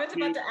was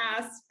about to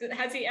ask,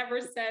 has he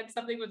ever said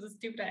something was a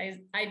stupid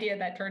idea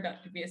that turned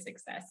out to be a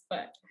success?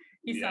 But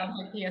he sounds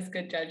like he has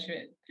good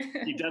judgment.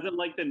 He doesn't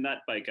like the nut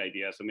bike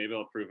idea, so maybe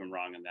I'll prove him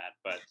wrong on that.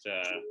 But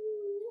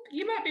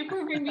you might be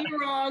proving me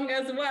wrong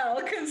as well,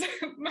 because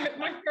my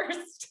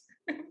first,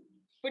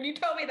 when you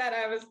told me that,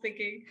 I was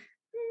thinking,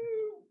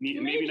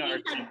 maybe not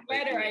you had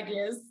better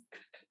ideas.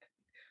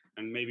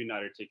 And maybe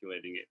not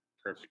articulating it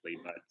perfectly,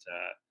 but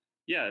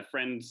yeah,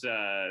 friends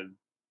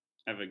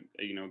have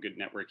a good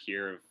network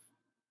here of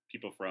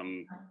people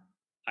from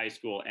high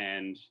school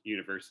and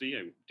university.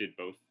 I did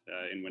both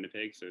in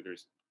Winnipeg, so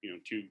there's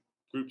two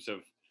groups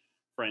of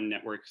friend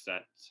networks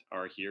that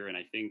are here, and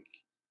I think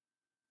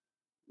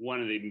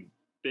one of the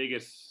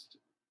biggest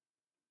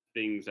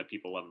things that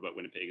people love about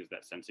Winnipeg is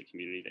that sense of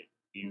community that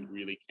you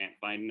really can't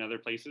find in other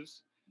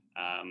places.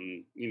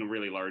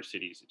 Really large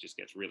cities, it just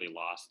gets really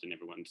lost, and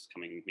everyone's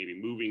maybe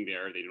moving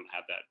there. They don't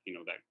have that,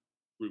 that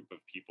group of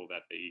people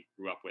that they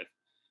grew up with.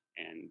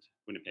 And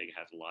Winnipeg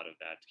has a lot of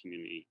that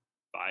community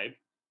vibe,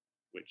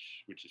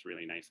 which is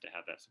really nice to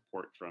have that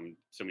support from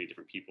so many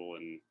different people.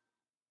 And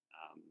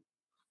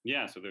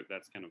so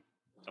that's kind of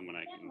someone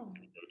I can go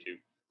to.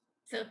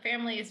 So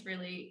family is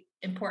really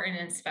important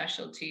and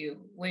special to you,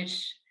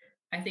 which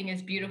I think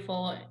is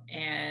beautiful,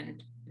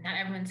 and not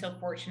everyone's so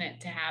fortunate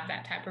to have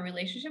that type of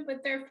relationship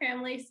with their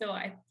family. So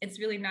it's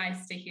really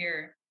nice to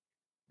hear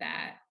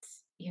that,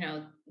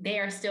 they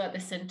are still at the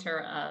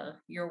center of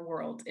your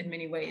world in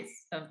many ways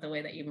of the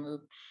way that you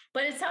move.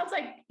 But it sounds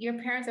like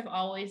your parents have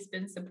always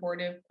been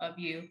supportive of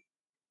you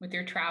with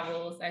your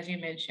travels, as you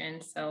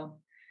mentioned. So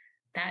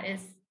that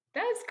is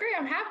great.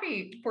 I'm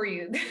happy for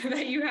you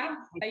that you have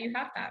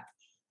that.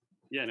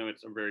 Yeah, no,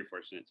 I'm very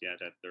fortunate. Yeah,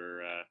 that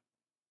they're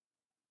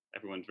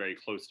everyone's very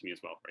close to me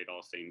as well, right?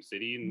 All same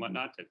city and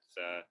whatnot. It's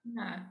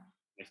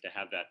nice to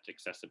have that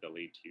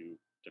accessibility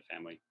to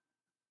family.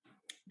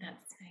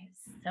 That's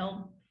nice.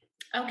 So,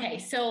 okay.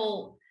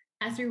 So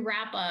as we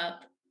wrap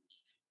up,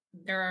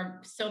 there are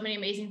so many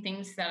amazing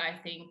things that I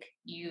think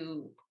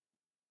you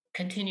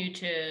continue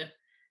to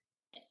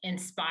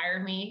inspire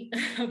me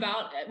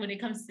about when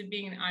it comes to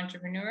being an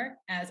entrepreneur,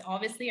 as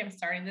obviously I'm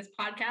starting this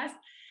podcast.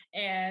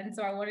 And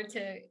so I wanted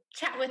to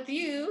chat with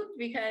you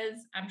because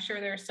I'm sure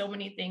there are so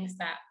many things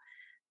that,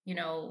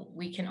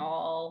 we can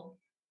all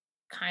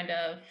kind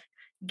of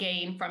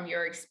gain from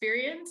your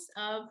experience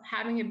of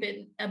having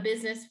a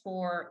business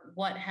for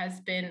what has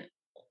been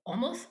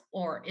almost,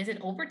 or is it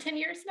over 10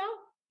 years now?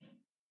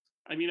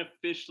 I mean,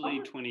 officially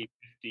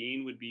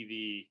 2015 would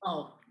be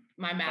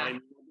my math. I've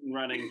been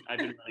running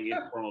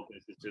informal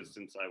businesses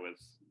since I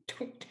was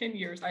 10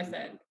 years, I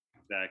said.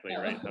 Exactly,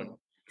 right.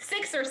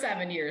 6 or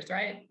 7 years,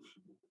 right?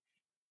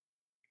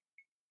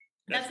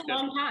 That's a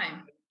long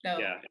time, though.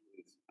 Yeah,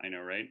 I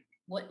know, right?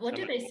 What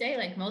do they say?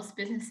 Like most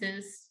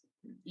businesses,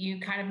 you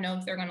kind of know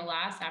if they're going to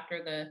last after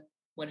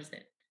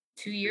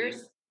 2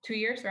 years? 2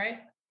 years, right?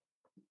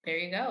 There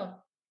you go.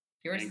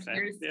 Yours is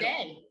here to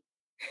stay.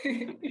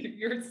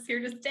 Yours is here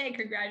to stay.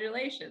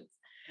 Congratulations.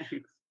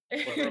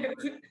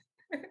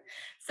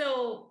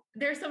 So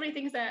there's so many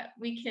things that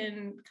we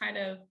can kind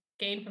of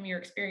gain from your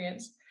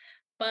experience.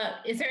 But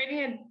is there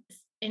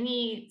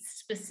any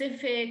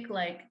specific,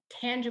 like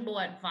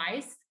tangible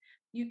advice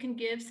you can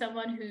give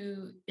someone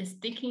who is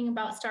thinking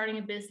about starting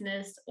a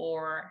business,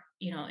 or,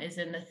 is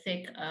in the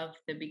thick of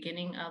the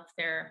beginning of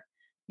their,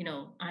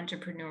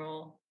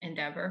 entrepreneurial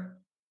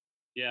endeavor?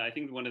 Yeah, I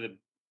think one of the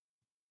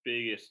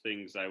biggest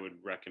things I would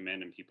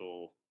recommend, and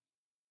people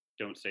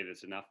don't say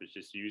this enough, is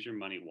just use your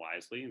money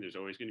wisely. And there's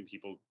always going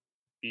to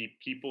be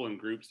people and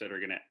groups that are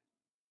going to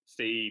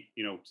say,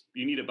 you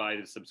need to buy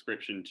the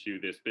subscription to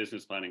this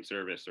business planning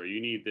service, or you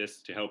need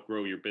this to help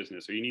grow your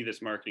business, or you need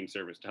this marketing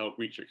service to help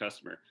reach your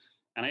customer.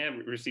 And I have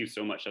received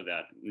so much of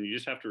that. And you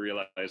just have to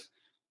realize,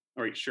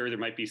 all right, sure, there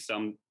might be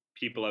some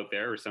people out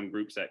there or some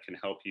groups that can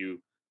help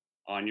you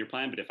on your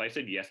plan. But if I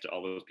said yes to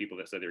all those people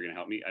that said they were going to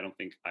help me, I don't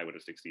think I would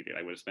have succeeded.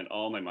 I would have spent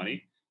all my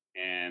money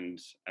and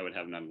I would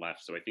have none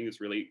left. So I think it's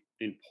really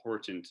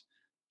important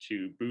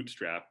to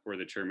bootstrap, where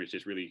the term is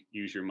just really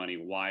use your money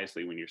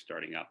wisely when you're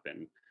starting up.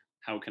 And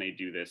how can I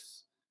do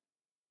this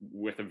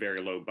with a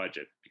very low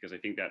budget? Because I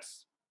think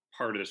that's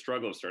part of the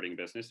struggle of starting a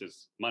business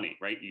is money,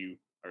 right? You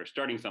are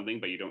starting something,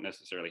 but you don't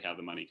necessarily have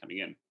the money coming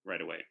in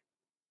right away.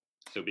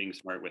 So being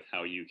smart with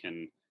how you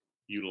can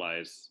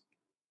utilize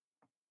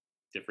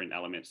different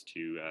elements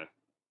to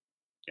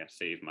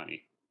save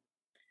money.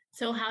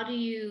 So how do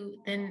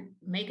you then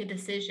make a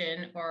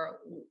decision, or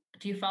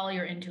do you follow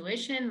your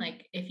intuition?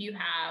 Like if you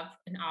have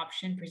an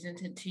option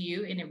presented to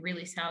you and it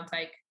really sounds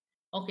like,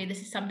 okay,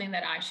 this is something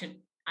that I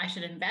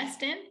should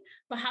invest in,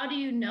 but how do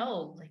you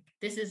know like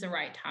this is the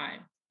right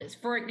time? It's,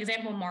 for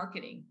example,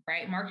 marketing,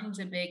 right? Marketing's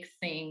a big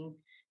thing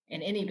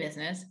in any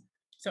business.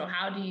 So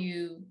how do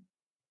you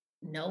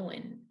know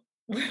when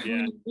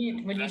Yeah,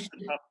 when you that's should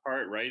the tough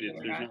part, right? It's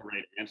or there's not? no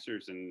right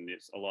answers, and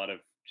it's a lot of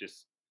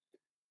just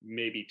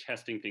maybe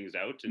testing things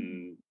out,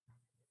 and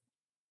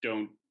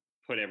don't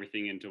put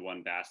everything into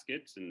one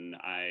basket. And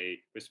I,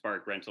 with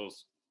Spark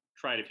Rentals,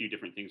 tried a few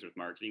different things with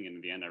marketing, and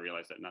in the end I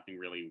realized that nothing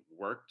really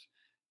worked,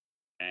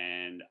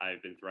 and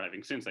I've been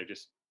thriving since. I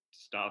just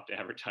stopped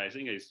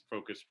advertising. I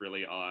focused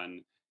really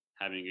on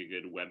having a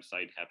good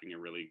website, having a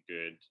really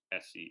good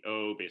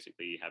SEO,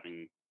 basically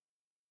having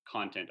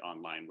content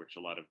online, which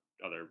a lot of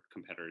other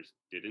competitors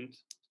didn't.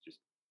 Just,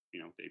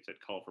 they said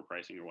call for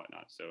pricing or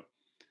whatnot. So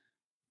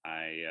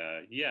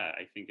I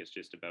think it's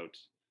just about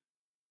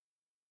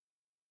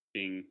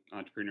being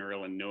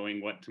entrepreneurial and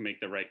knowing what to make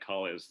the right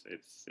call is.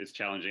 It's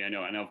challenging. I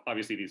know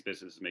obviously these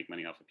businesses make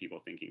money off of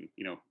people thinking,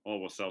 oh,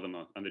 we'll sell them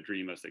on the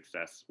dream of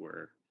success,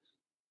 where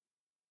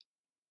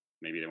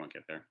maybe they won't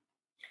get there.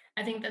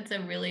 I think that's a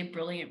really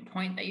brilliant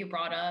point that you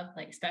brought up,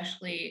 like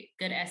especially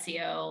good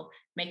SEO,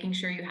 making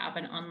sure you have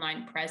an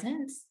online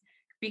presence,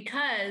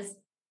 because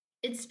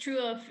it's true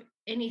of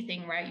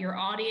anything, right? Your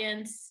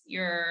audience,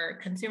 your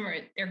consumer,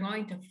 they're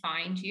going to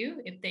find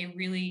you if they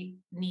really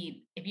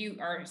need, if you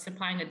are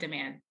supplying a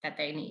demand that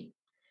they need.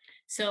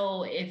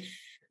 So if,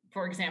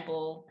 for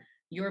example,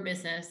 your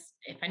business,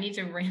 if I need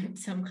to rent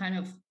some kind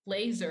of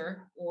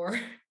laser, or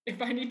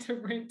if I need to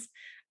rent,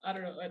 I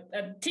don't know,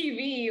 a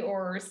TV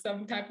or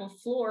some type of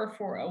floor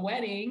for a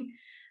wedding,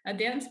 a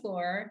dance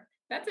floor,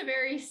 that's a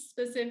very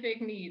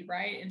specific need,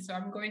 right? And so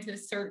I'm going to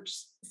search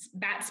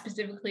that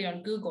specifically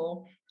on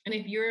Google. And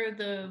if you're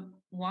the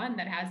one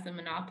that has the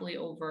monopoly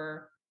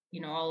over,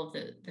 all of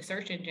the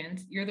search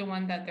engines, you're the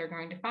one that they're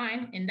going to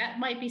find. And that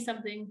might be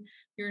something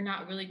you're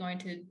not really going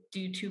to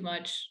do too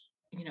much,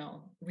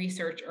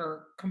 research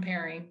or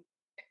comparing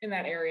in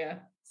that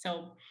area.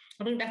 So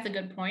I think that's a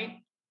good point,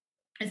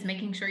 is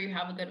making sure you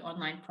have a good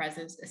online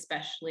presence,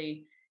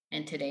 especially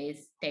in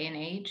today's day and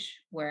age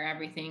where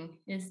everything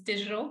is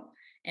digital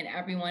and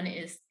everyone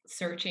is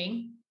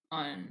searching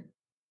on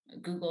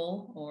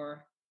Google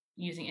or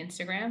using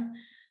Instagram.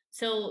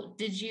 So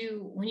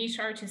when you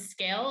started to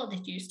scale,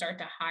 did you start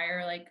to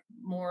hire like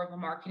more of a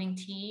marketing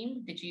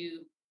team? Did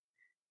you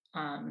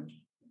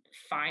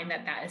find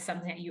that is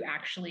something that you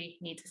actually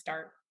need to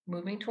start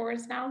moving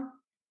towards now?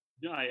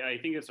 No, I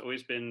think it's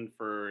always been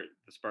for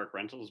the Spark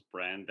Rentals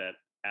brand that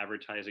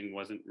advertising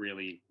wasn't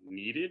really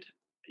needed.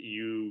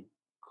 You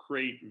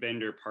create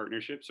vendor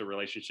partnerships or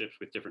relationships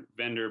with different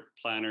vendor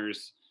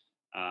planners,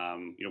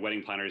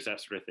 wedding planners,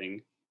 that sort of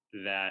thing,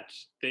 that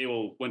they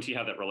will, once you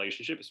have that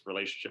relationship, it's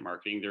relationship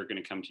marketing, they're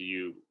going to come to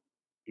you,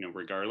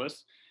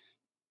 regardless,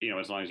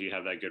 as long as you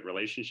have that good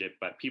relationship.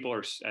 But people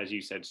are, as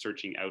you said,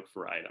 searching out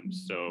for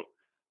items. Mm-hmm. So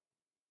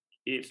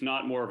it's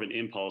not more of an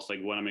impulse,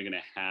 like, what am I going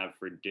to have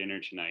for dinner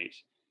tonight?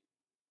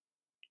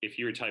 If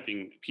you're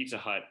typing Pizza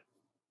Hut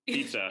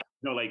pizza,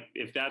 like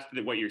if that's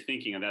what you're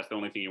thinking and that's the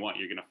only thing you want,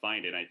 you're going to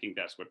find it. I think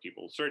that's what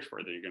people search for.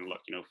 They're going to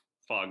look,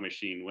 fog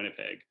machine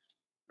Winnipeg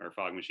or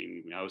fog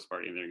machine house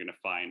party, and they're going to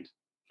find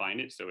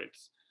it. So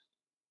it's,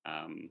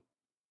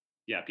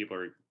 people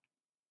are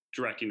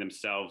directing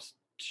themselves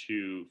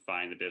to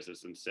find the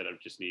business instead of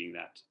just needing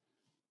that,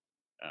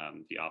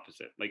 the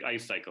opposite. Like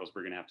ice cycles,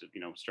 we're going to have to,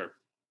 start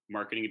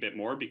marketing a bit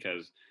more,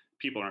 because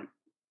people aren't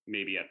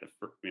maybe at the,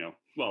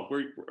 well,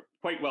 we're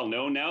quite well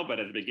known now, but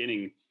at the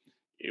beginning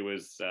it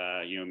was,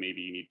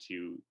 maybe you need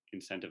to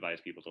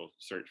incentivize people to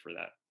search for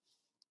that.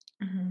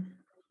 Mm-hmm.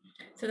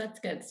 So that's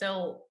good.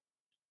 So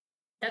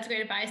that's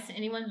great advice to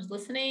anyone who's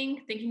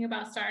listening, thinking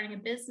about starting a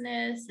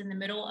business in the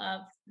middle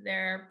of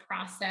their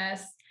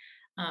process.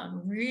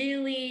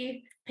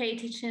 Really pay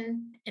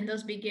attention in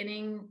those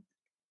beginning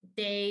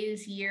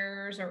days,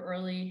 years, or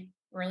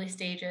early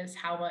stages,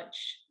 how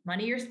much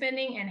money you're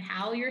spending and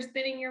how you're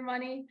spending your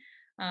money.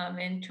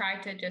 And try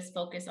to just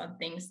focus on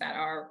things that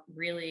are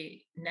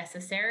really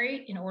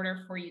necessary in order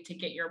for you to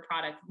get your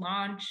product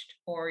launched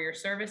or your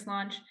service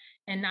launched,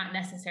 and not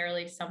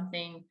necessarily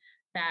something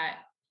that,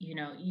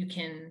 you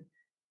can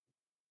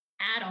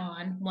add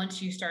on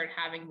once you start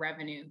having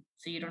revenue.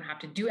 So you don't have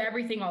to do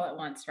everything all at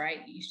once,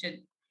 right? You should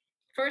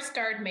first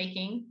start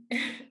making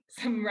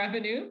some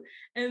revenue,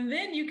 and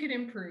then you can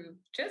improve,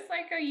 just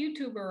like a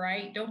YouTuber,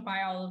 right? Don't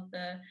buy all of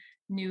the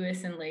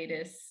newest and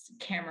latest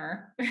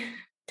camera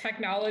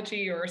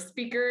technology or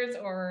speakers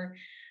or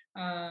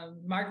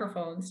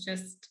microphones.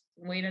 Just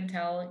wait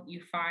until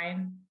you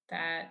find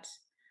that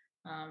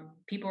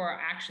people are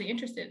actually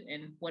interested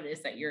in what it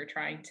is that you're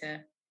trying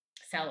to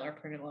sell or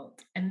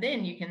promote. And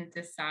then you can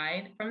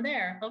decide from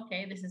there,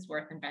 okay, this is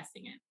worth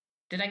investing in.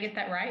 Did I get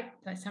that right?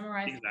 Did I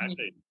summarize?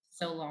 Exactly.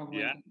 So long.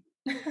 Yeah.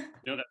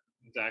 No, that's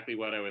exactly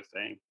what I was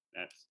saying.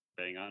 That's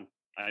bang on.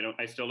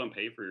 I still don't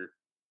pay for,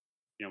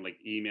 like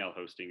email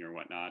hosting or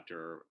whatnot,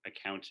 or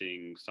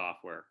accounting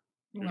software.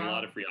 There's a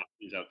lot of free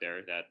options out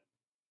there that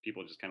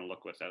people just kind of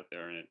look what's out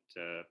there, and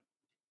it,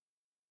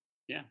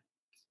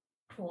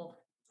 Cool.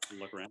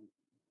 Look around.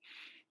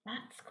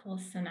 That's cool,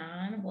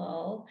 Sinan.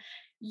 Well,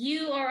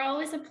 you are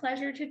always a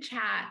pleasure to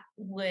chat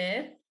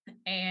with,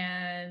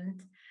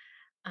 and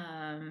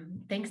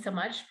Thanks so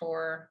much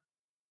for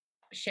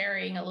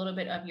sharing a little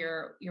bit of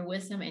your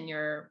wisdom and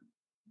your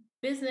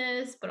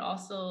business, but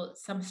also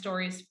some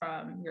stories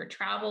from your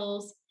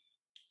travels,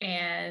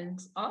 and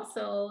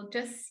also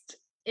just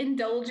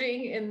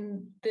indulging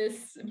in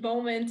this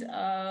moment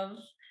of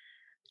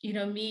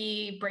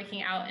me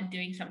breaking out and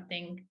doing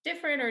something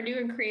different or new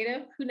and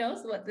creative. Who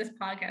knows what this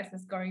podcast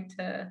is going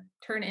to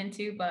turn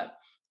into, but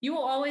you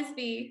will always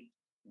be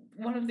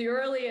one of the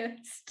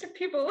earliest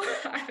people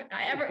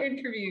I ever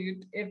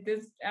interviewed if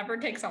this ever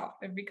takes off.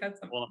 And because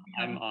of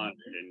I'm honored,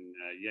 and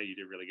yeah, you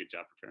did a really good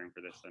job preparing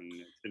for this, and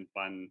it's been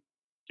fun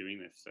doing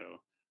this. So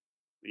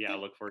yeah, I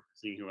look forward to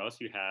seeing who else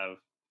you have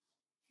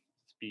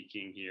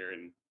speaking here,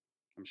 and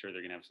I'm sure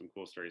they're gonna have some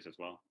cool stories as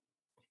well.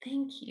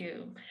 Thank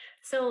you.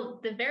 So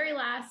the very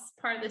last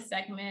part of the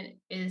segment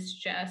is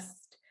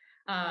just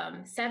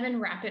 7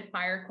 rapid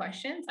fire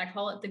questions. I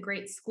call it the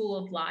Great School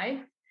of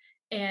Life.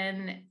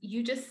 And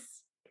you just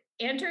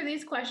answer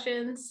these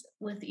questions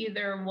with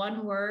either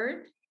one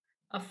word,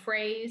 a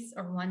phrase,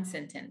 or one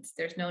sentence.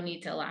 There's no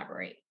need to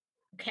elaborate.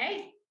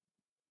 Okay?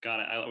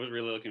 Got it. I was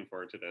really looking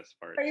forward to this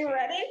part. Are you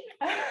ready?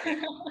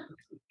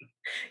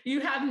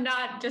 You have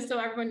not, just so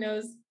everyone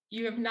knows,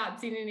 you have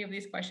not seen any of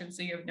these questions,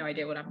 so you have no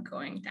idea what I'm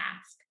going to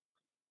ask.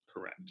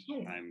 Correct.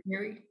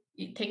 You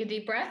take a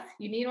deep breath.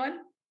 You need one?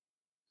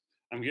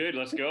 I'm good.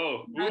 Let's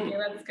go. Okay,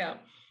 let's go.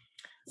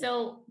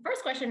 So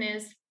first question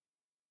is,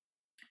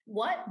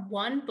 what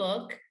one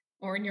book,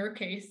 or in your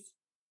case,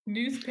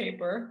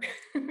 newspaper,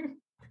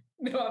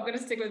 no, I'm going to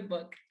stick with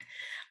book.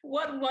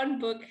 What one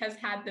book has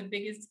had the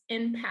biggest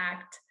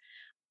impact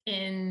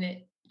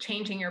in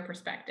changing your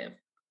perspective?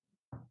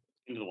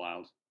 Into the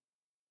Wild.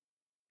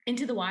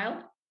 Into the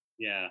Wild?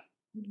 Yeah.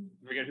 I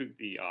forget who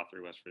the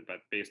author was for,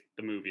 but based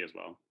the movie as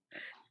well.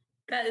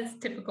 That is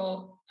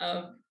typical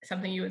of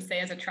something you would say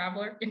as a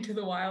traveler, into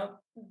the wild.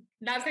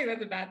 Not saying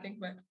that's a bad thing,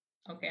 but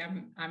okay,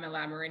 I'm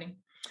elaborating.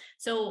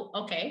 So,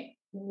 okay,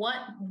 what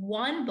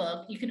one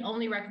book, you can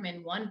only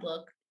recommend one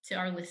book to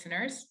our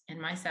listeners and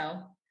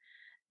myself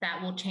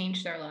that will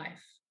change their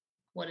life.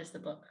 What is the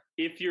book?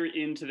 If you're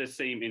into the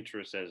same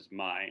interests as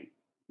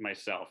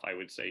myself, I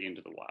would say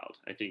Into the Wild.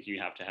 I think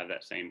you have to have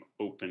that same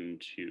open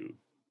to.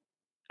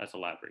 That's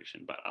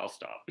elaboration, but I'll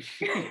stop.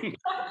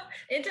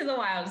 Into the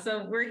Wild.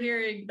 So we're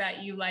hearing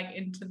that you like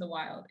Into the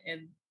Wild,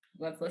 and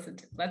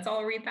let's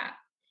all read that.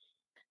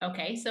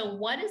 Okay, so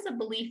what is a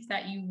belief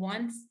that you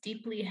once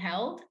deeply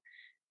held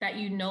that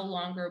you no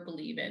longer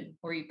believe in,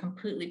 or you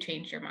completely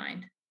changed your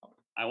mind?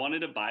 I wanted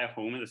to buy a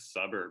home in the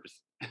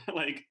suburbs.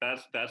 Like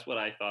that's what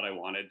I thought I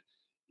wanted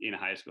in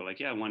high school. Like,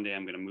 yeah, one day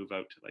I'm going to move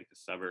out to like the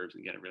suburbs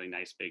and get a really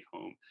nice big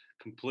home.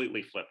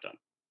 Completely flipped on.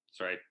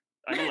 Sorry,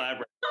 I'm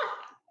elaborating.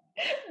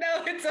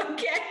 No, it's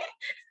okay.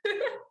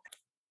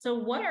 So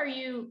what are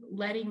you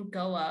letting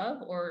go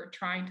of or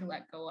trying to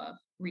let go of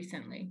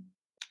recently?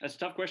 That's a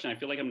tough question. I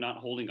feel like I'm not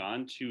holding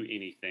on to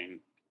anything.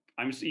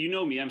 You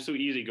know me, I'm so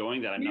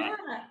easygoing that I'm not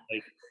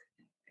like,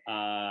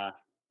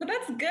 but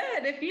that's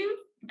good.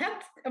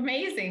 That's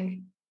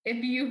amazing.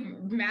 If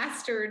you've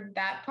mastered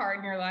that part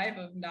in your life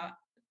of not,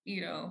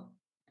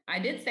 I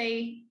did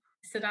say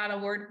Sinan, a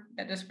word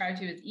that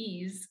describes you as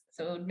ease.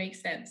 So it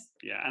makes sense.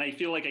 Yeah. And I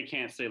feel like I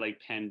can't say like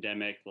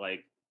pandemic,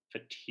 like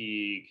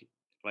fatigue,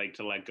 like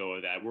to let go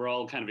of that. We're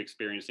all kind of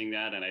experiencing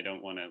that. And I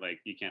don't want to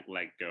you can't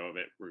let go of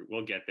it.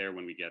 We'll get there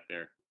when we get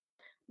there.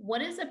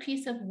 What is a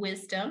piece of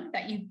wisdom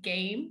that you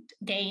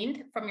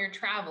gained from your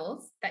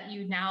travels that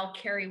you now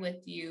carry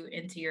with you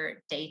into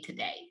your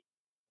day-to-day?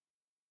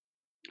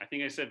 I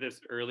think I said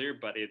this earlier,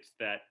 but it's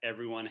that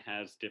everyone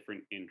has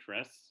different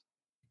interests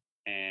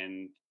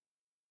and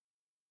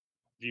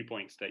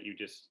viewpoints that you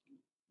just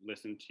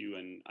listen to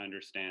and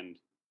understand.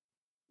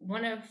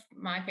 One of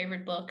my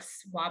favorite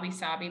books, Wabi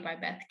Sabi by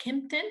Beth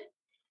Kimpton,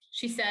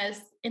 she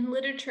says, in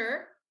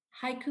literature,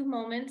 haiku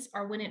moments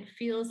are when it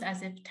feels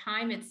as if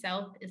time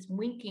itself is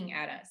winking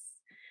at us.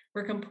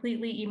 We're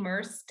completely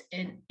immersed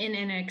in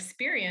an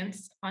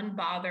experience,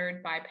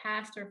 unbothered by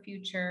past or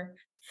future,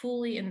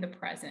 fully in the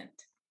present.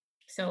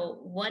 So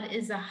what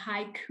is a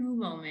haiku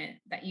moment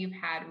that you've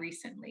had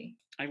recently?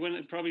 I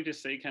would probably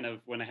just say kind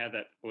of when I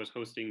was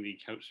hosting the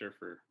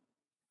Couchsurfer.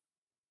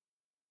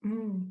 I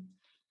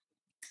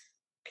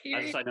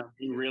decided I'm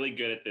being really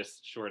good at this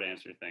short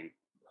answer thing.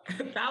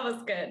 That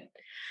was good.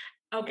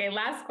 Okay,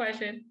 last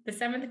question. The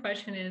 7th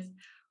question is,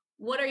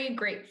 what are you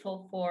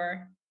grateful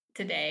for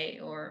today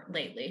or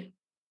lately?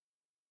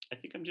 I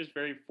think I'm just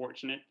very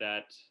fortunate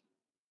that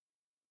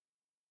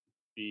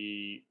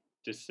the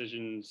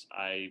decisions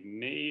I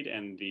made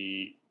and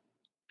the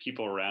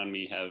people around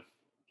me have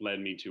led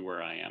me to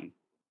where I am.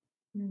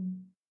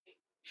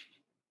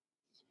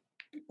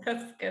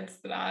 That's good,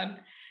 Sinan.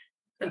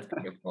 That's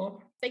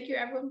beautiful. Thank you,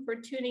 everyone, for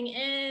tuning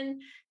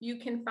in. You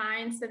can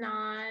find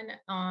Sinan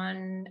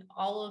on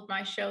all of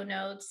my show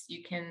notes.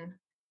 You can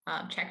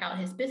check out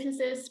his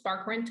businesses,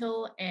 Spark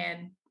Rental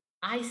and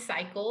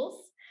iCycles,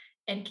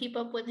 and keep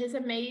up with his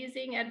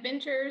amazing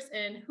adventures.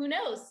 And who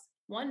knows,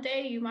 one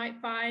day you might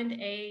find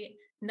a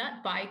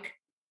nut bike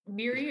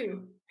near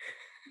you.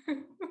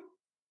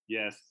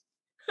 Yes.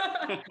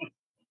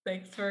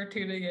 Thanks for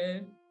tuning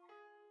in.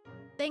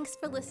 Thanks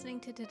for listening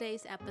to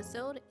today's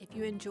episode. If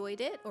you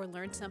enjoyed it or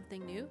learned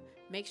something new,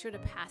 make sure to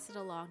pass it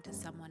along to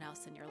someone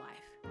else in your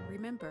life.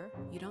 Remember,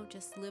 you don't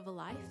just live a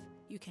life,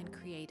 you can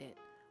create it.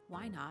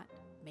 Why not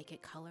make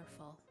it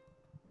colorful?